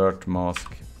it's the dirt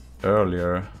mask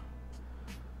earlier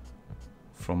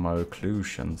from my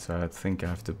occlusion, so I think I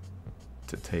have to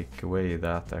take away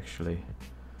that actually.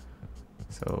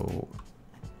 So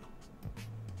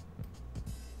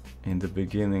in the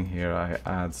beginning here I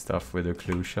add stuff with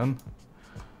occlusion.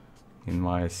 In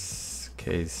my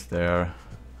case there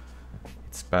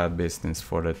it's bad business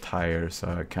for the tire, so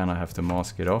I kind of have to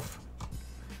mask it off.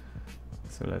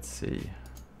 So let's see.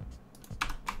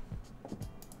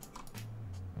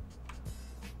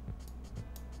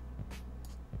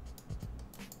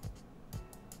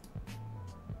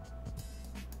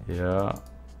 Yeah,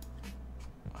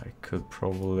 I could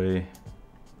probably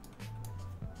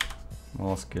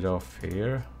mask it off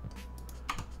here.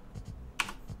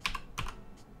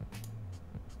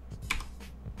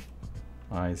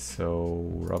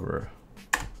 ISO rubber.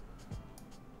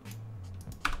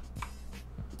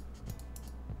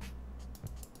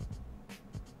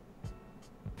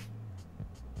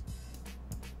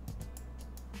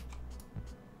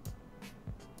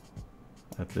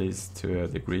 At least to a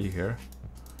degree here.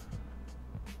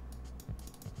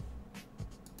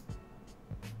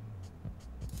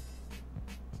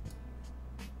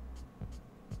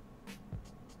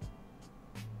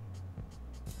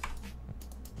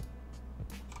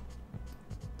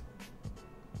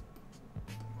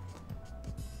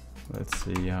 Let's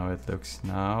see how it looks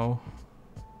now.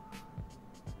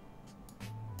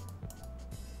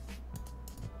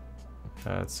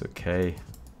 That's okay.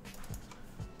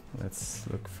 Let's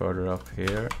look further up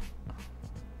here.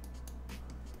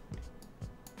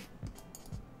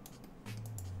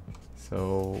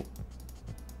 So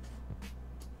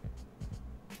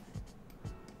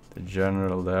the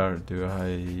general there, do I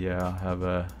have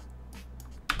a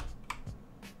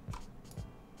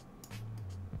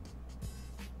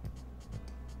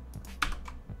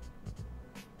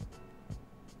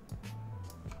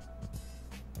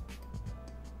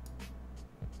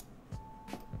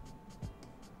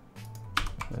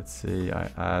let's see, I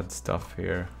add stuff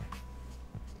here.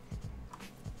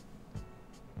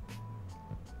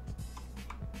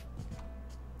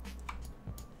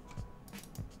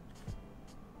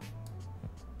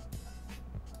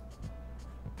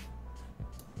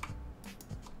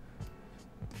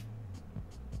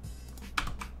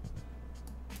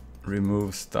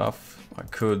 Remove stuff. I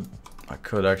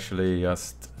could actually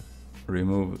just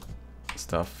remove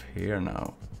stuff here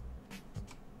now.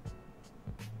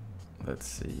 Let's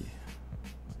see.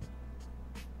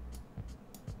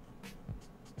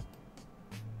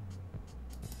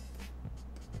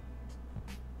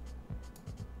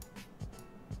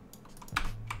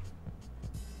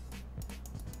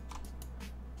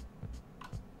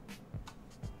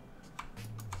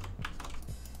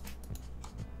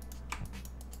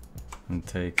 And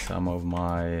take some of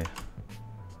my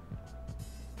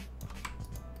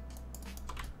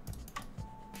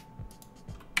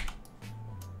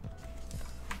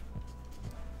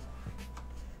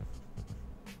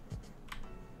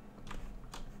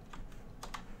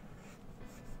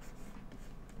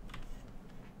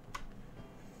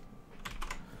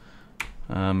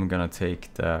I'm gonna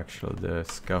take the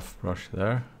scuff brush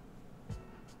there.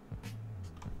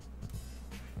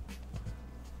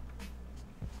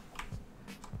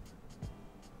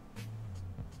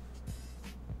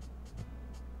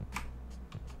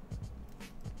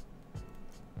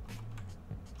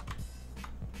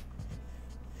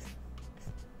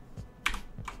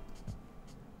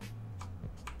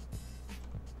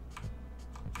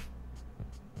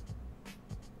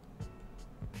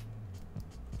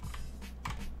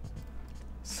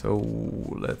 So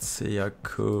let's see, I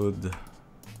could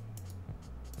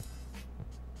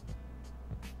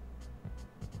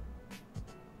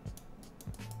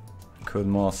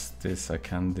mask this. I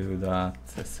can do that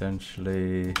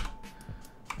essentially.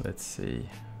 Let's see.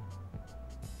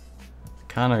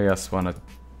 Kind of just want to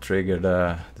trigger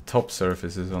the top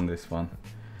surfaces on this one.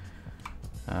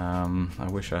 I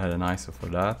wish I had an ISO for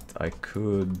that. I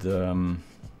could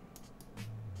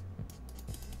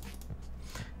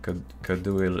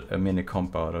do a mini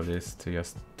comp out of this to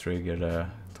just trigger the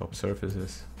top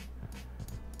surfaces.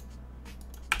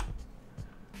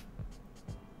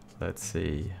 Let's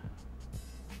see.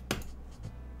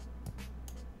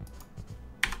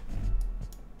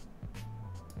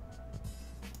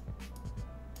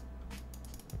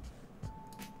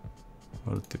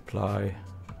 Multiply.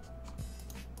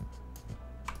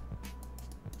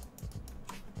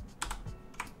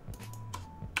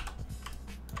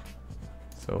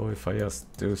 So if I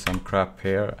just do some crap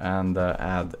here and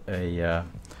add a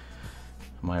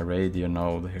my radio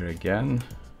node here again.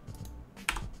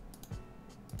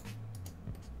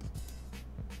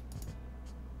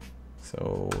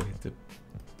 So hit the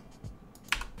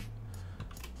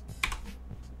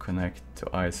connect to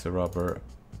ISO rubber.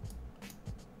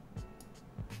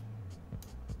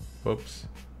 Oops.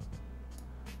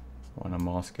 Wanna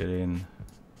mask it in.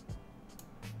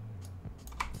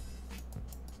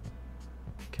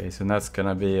 Okay, so that's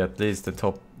gonna be at least the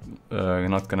top. You're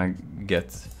not gonna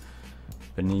get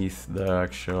beneath the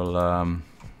actual.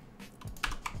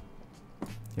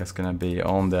 Just gonna be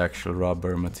on the actual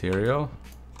rubber material.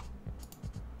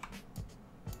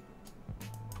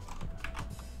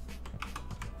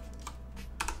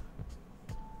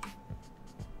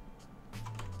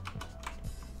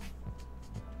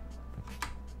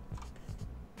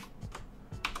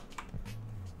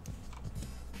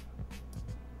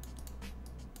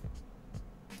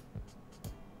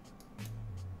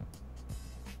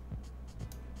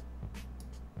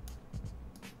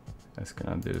 Just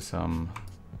gonna do some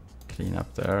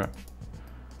cleanup there.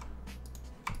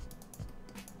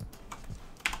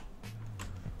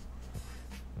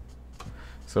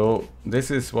 So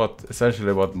this is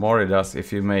essentially what Mori does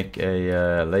if you make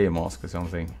a layer mask or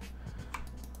something.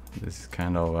 This is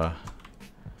kind of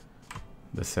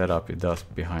the setup it does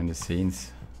behind the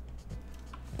scenes.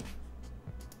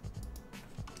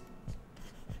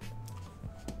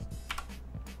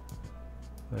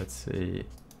 Let's see.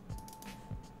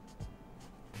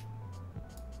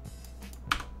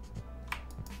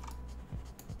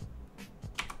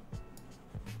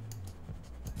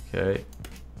 Okay.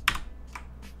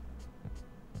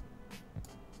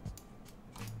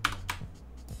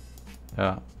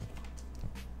 Yeah.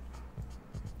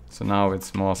 So now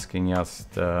it's masking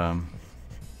just the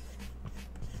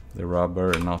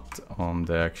rubber, not on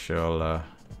the actual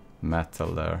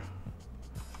metal there.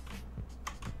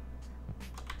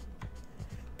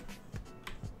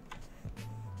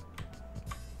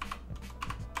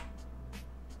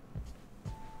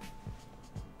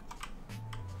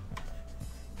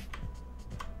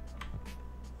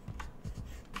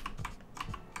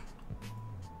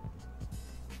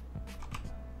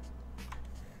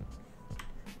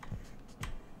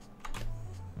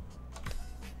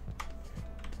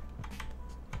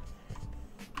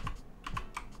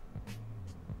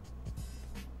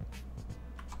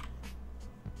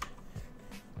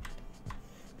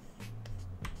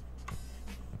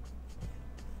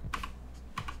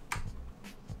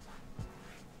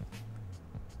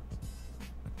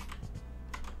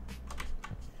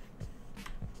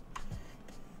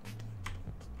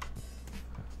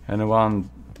 Anyone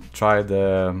tried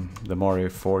the Mario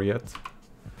 4 yet?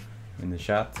 In the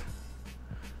chat.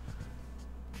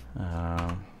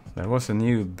 There was a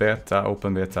new beta,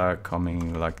 open beta,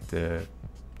 coming like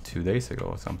 2 days ago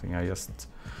or something. I just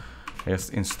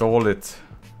installed it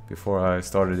before I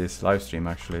started this live stream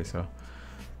actually, so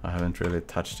I haven't really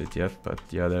touched it yet. But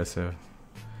yeah, there's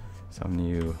some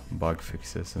new bug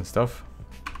fixes and stuff.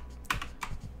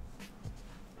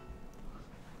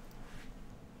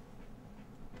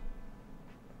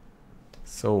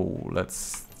 So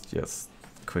let's just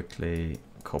quickly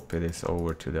copy this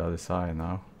over to the other side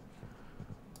now.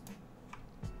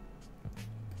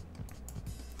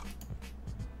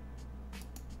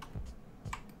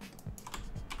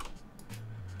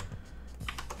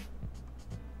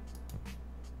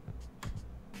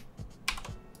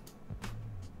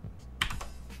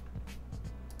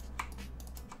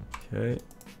 Okay,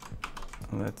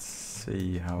 let's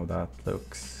see how that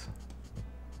looks.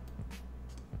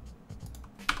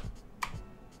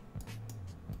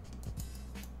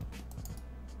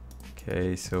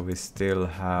 Okay, so we still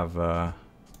have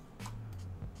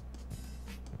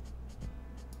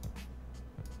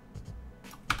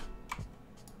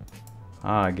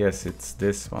I guess it's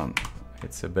this one.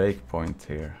 It's a bake point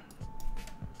here.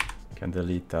 Can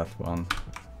delete that one.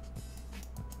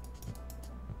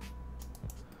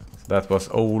 So that was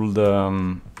old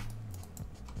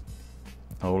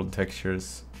old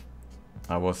textures.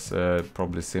 I was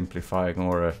probably simplifying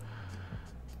or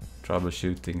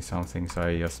troubleshooting something, so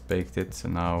I just baked it. So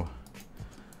now,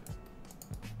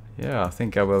 yeah, I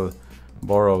think I will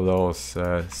borrow those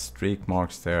streak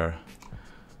marks there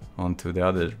onto the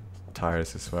other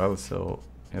tires as well. So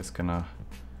just gonna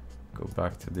go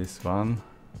back to this one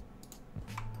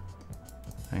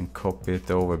and copy it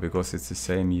over because it's the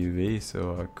same UV.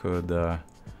 So I could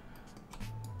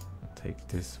take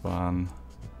this one,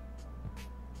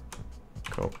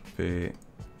 copy,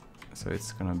 so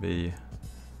it's gonna be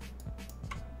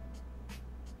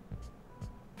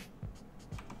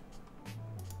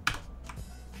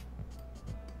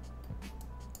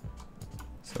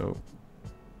so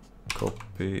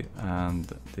copy,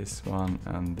 and this one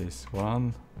and this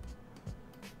one,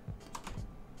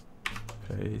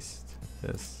 paste,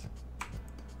 yes,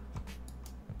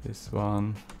 this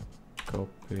one,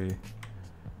 copy,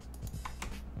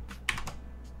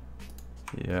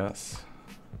 yes.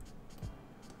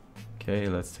 Okay,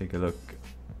 let's take a look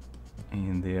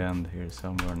in the end here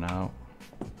somewhere now.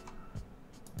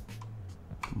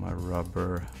 My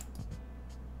rubber.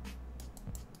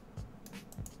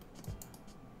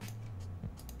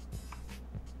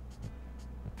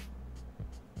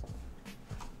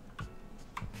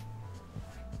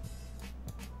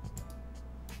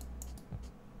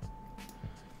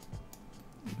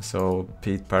 So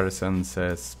Pete Patterson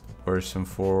says version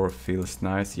 4 feels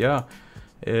nice. Yeah,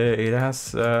 it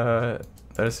has.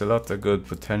 There's a lot of good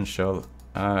potential.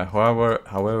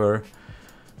 However,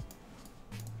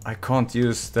 I can't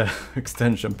use the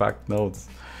extension pack nodes,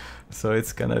 so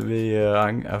it's gonna be.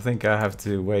 I think I have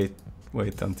to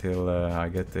wait until I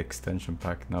get the extension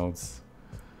pack nodes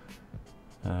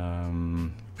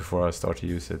before I start to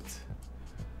use it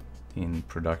in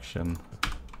production.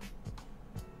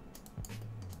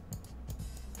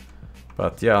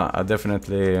 But yeah, I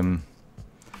definitely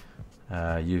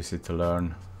use it to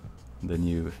learn the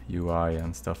new UI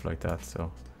and stuff like that.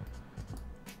 So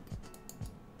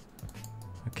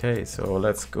okay, so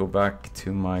let's go back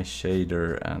to my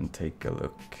shader and take a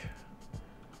look.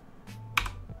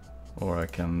 Or I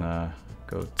can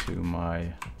go to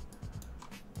my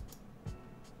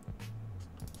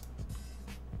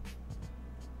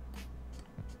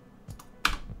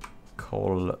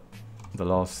call, the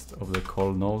last of the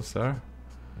call nodes there.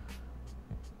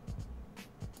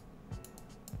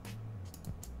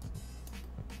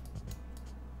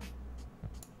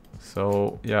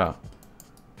 So yeah, I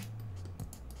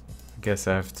guess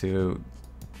I have to.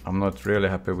 I'm not really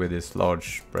happy with this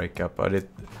large breakup, but at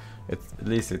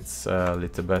least it's a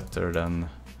little better than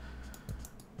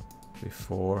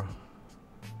before.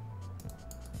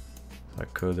 I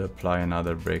could apply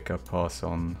another breakup pass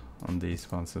on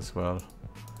these ones as well.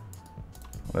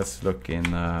 Let's look in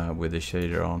with the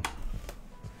shader on.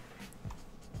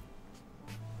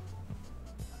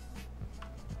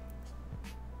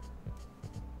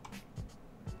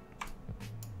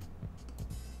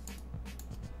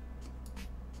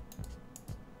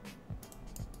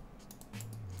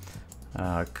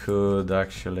 I could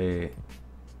actually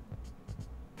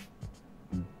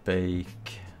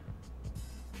bake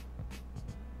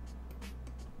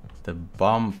the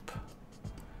bump.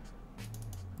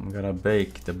 I'm gonna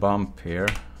bake the bump here,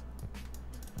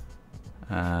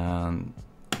 and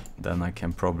then I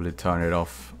can probably turn it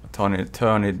off, turn it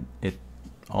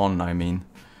on, I mean,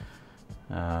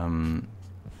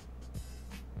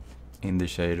 in the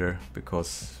shader,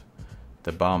 because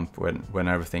the bump when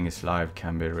everything is live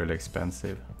can be really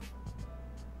expensive.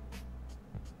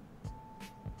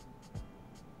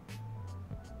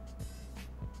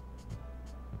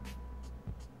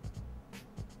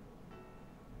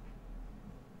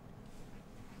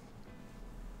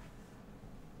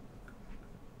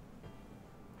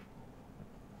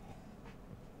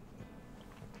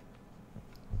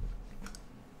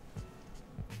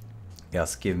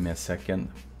 Just give me a second.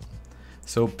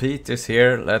 So Pete is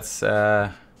here. Let's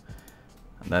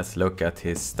look at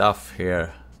his stuff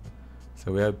here.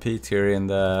 So we have Pete here in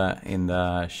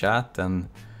the chat, and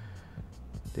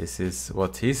this is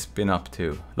what he's been up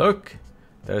to. Look,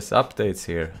 there's updates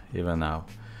here even now.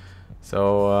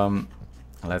 So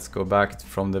let's go back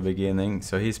from the beginning.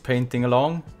 So he's painting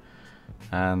along,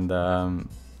 and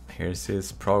here's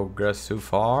his progress so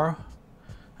far.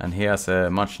 And he has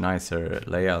a much nicer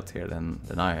layout here than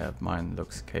I have. Mine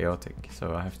looks chaotic,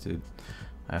 so I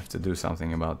have to do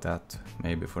something about that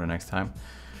maybe for the next time.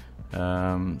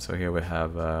 So here we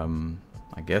have,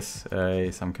 I guess,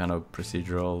 some kind of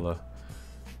procedural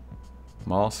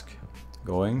mask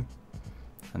going,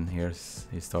 and here's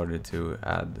he started to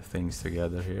add things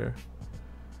together here,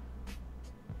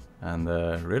 and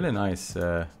really nice,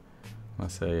 I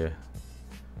must say,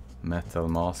 metal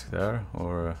mask there,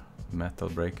 or metal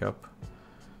breakup.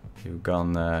 You've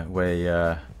gone way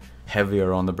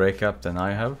heavier on the breakup than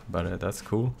I have, but that's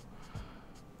cool.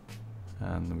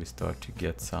 And we start to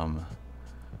get some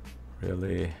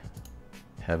really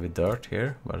heavy dirt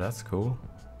here, but that's cool.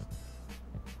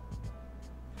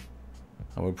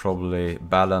 I will probably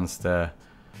balance the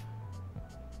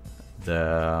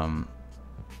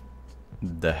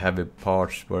heavy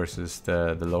parts versus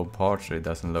the low parts, so it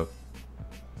doesn't look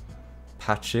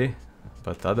patchy.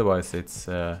 But otherwise it's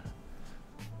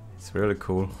really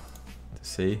cool to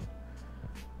see.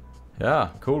 Yeah,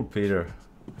 cool, Peter.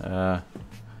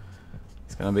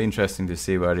 It's gonna be interesting to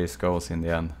see where this goes in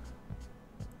the end.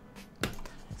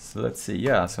 So let's see.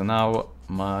 Yeah, so now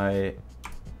my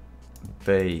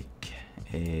bake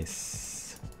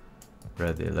is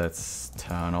ready. Let's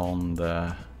turn on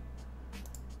the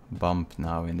bump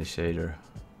now in the shader.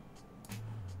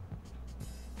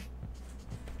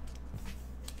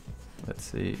 Let's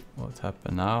see what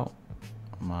happened now.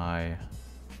 I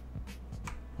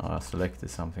selected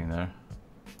something there.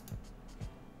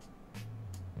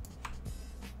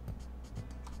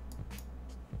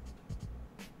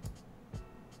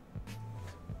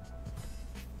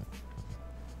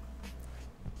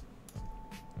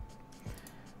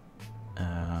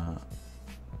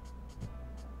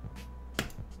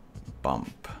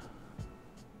 Bump.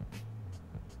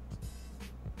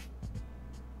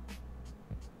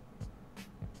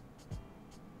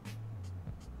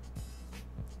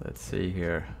 Let's see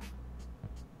here.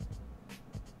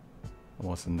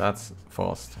 Wasn't that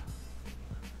fast?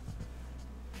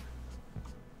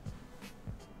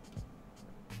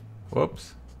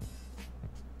 Whoops.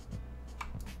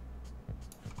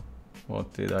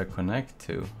 What did I connect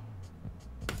to?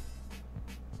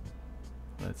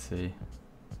 Let's see.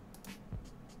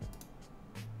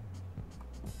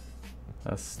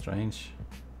 That's strange.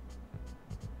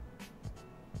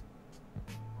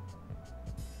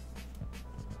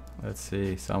 Let's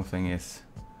see, something is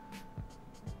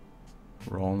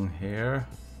wrong here.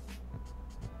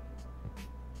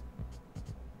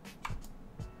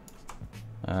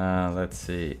 Let's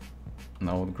see,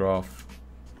 node graph.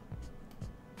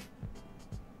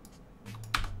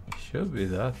 Should be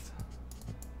that.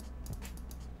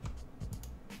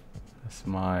 That's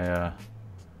my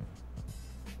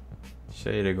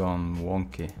shader gone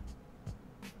wonky.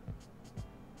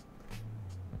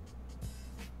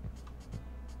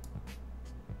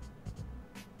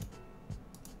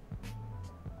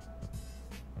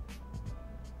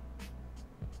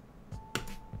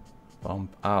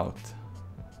 Bump out.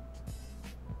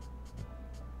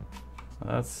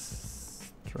 That's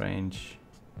strange.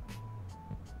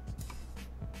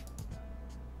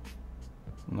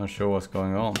 I'm not sure what's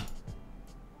going on.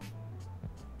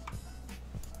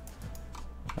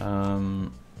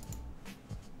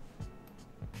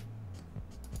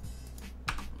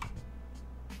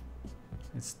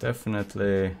 It's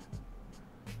definitely...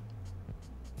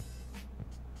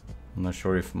 I'm not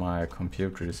sure if my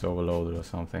computer is overloaded or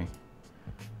something.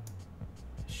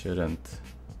 Shouldn't.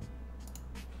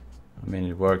 I mean,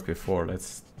 it worked before.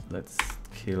 Let's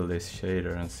kill this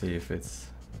shader and see if it's...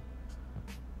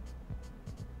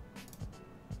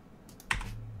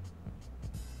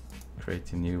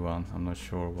 create a new one. I'm not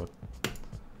sure what.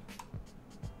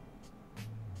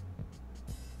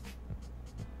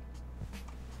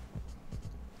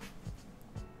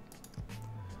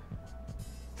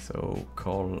 So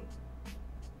call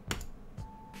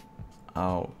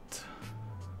out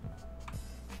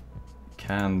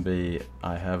can be,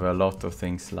 I have a lot of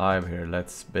things live here.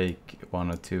 Let's bake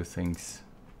one or two things.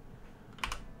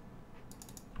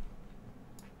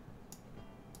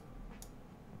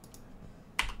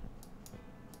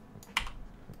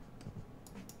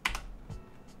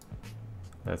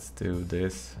 Let's do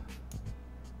this.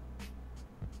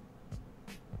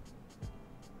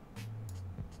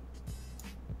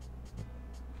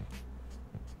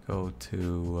 Go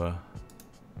to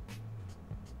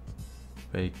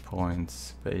bake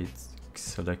points,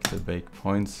 select the bake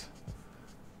points.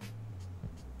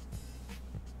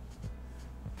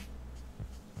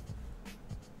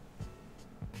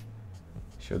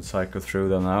 Should cycle through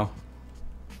them now.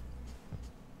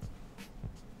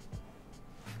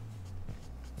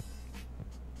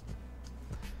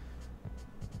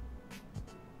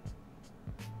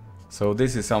 So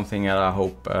this is something that I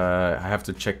hope I have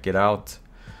to check it out.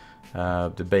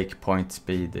 The bake point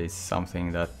speed is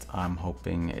something that I'm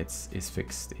hoping is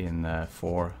fixed in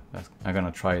 4. I'm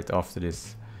gonna try it after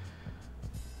this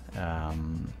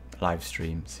live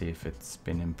stream, see if it's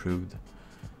been improved,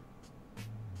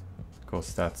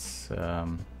 because that's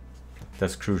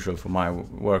crucial for my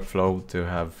workflow to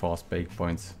have fast bake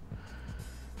points.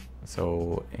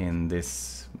 So in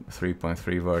this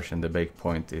 3.3 version, the bake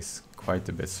point is quite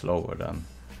a bit slower than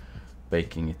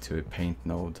baking it to a paint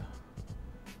node.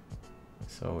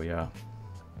 So yeah.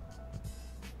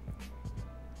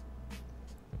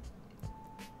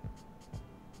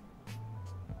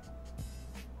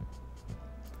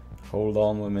 Hold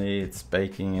on with me, it's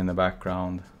baking in the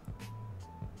background.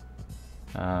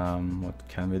 What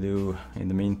can we do in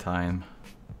the meantime?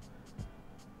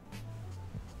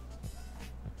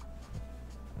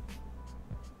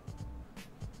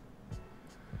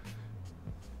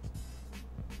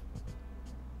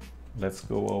 Let's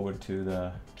go over to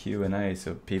the Q&A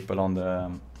so people on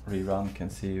the rerun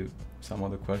can see some of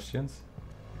the questions.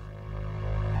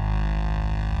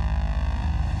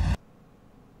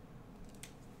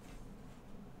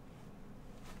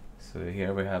 So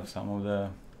here we have some of the...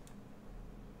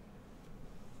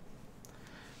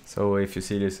 So if you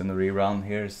see this in the rerun,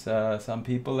 here's some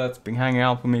people that's been hanging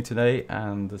out with me today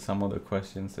and some of the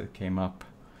questions that came up.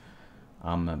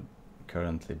 I'm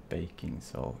currently baking,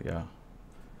 so yeah.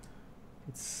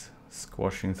 It's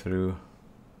squashing through.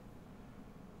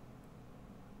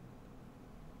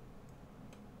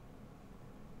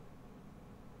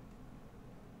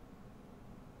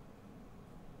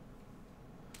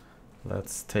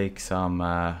 Let's take some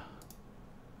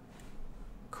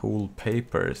cool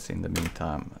papers in the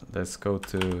meantime. Let's go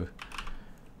to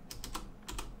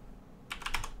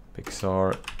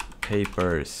Pixar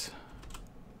papers.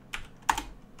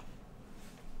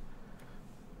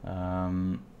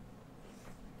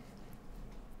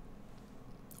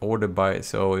 Order by,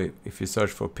 so if you search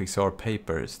for Pixar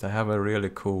papers, they have a really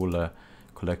cool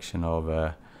collection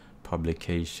of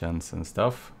publications and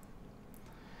stuff.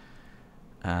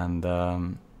 And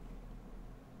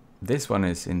this one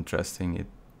is interesting. It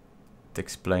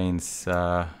explains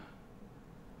about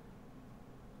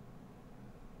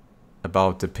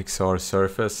the Pixar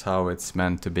surface, how it's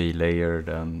meant to be layered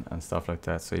and stuff like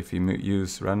that. So if you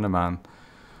use Renderman,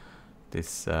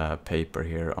 this paper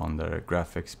here on the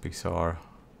graphics Pixar,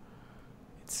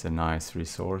 it's a nice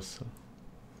resource.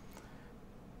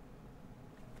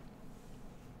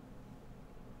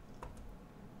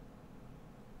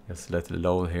 Just let it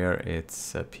load here,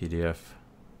 it's a PDF.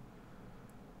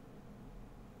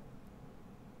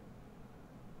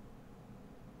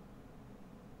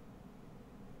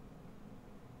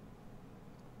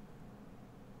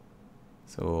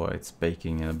 So it's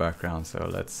baking in the background, so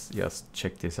let's just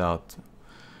check this out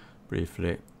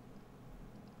briefly.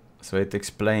 So it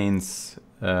explains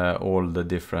all the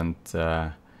different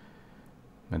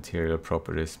material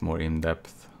properties more in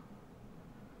depth.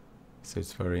 So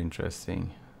it's very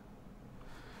interesting,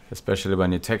 especially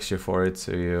when you texture for it,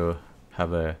 so you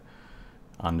have a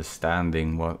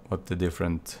understanding what the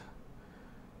different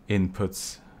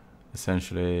inputs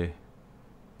essentially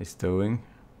is doing.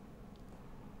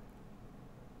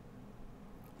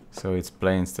 So it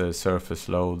explains the surface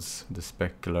loads, the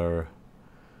specular,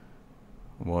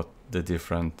 what the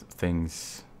different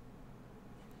things,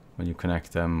 when you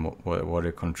connect them, what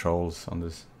it controls on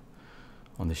this,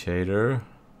 on the shader.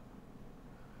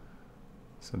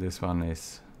 So this one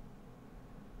is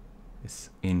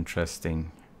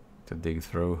interesting to dig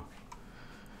through.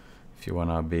 if you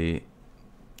wanna be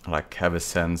like have a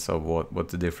sense of what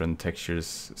the different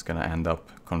textures is gonna end up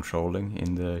controlling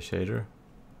in the shader.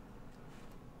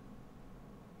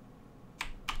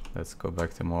 Let's go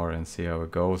back to more and see how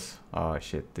it goes. Oh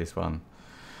shit, this one.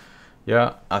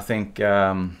 Yeah, I think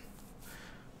the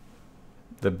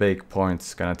bake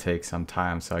point's gonna take some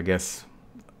time, so I guess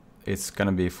it's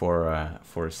gonna be for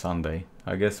Sunday.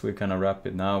 I guess we're gonna wrap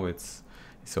it now. It's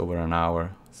over an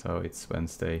hour, so it's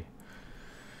Wednesday.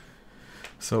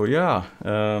 So yeah,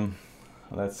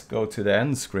 let's go to the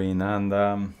end screen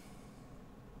and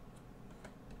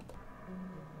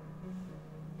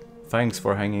thanks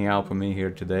for hanging out with me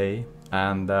here today.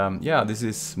 And yeah, this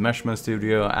is Meshmen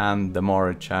Studio and the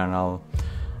More channel,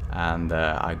 and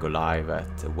I go live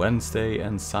at Wednesday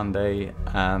and Sunday.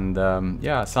 And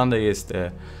yeah, Sunday is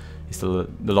the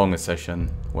longest session.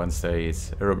 Wednesday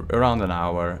is around an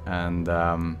hour, and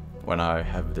when I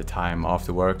have the time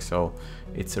after work, so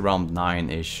it's around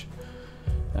 9-ish.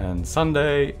 And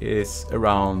Sunday is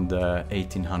around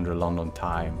 1800 London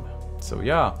time. So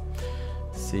yeah,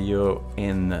 see you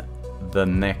in the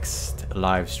next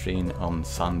live stream on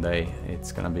Sunday.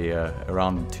 It's gonna be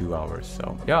around 2 hours.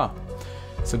 So yeah,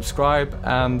 subscribe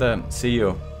and see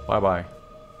you. Bye bye.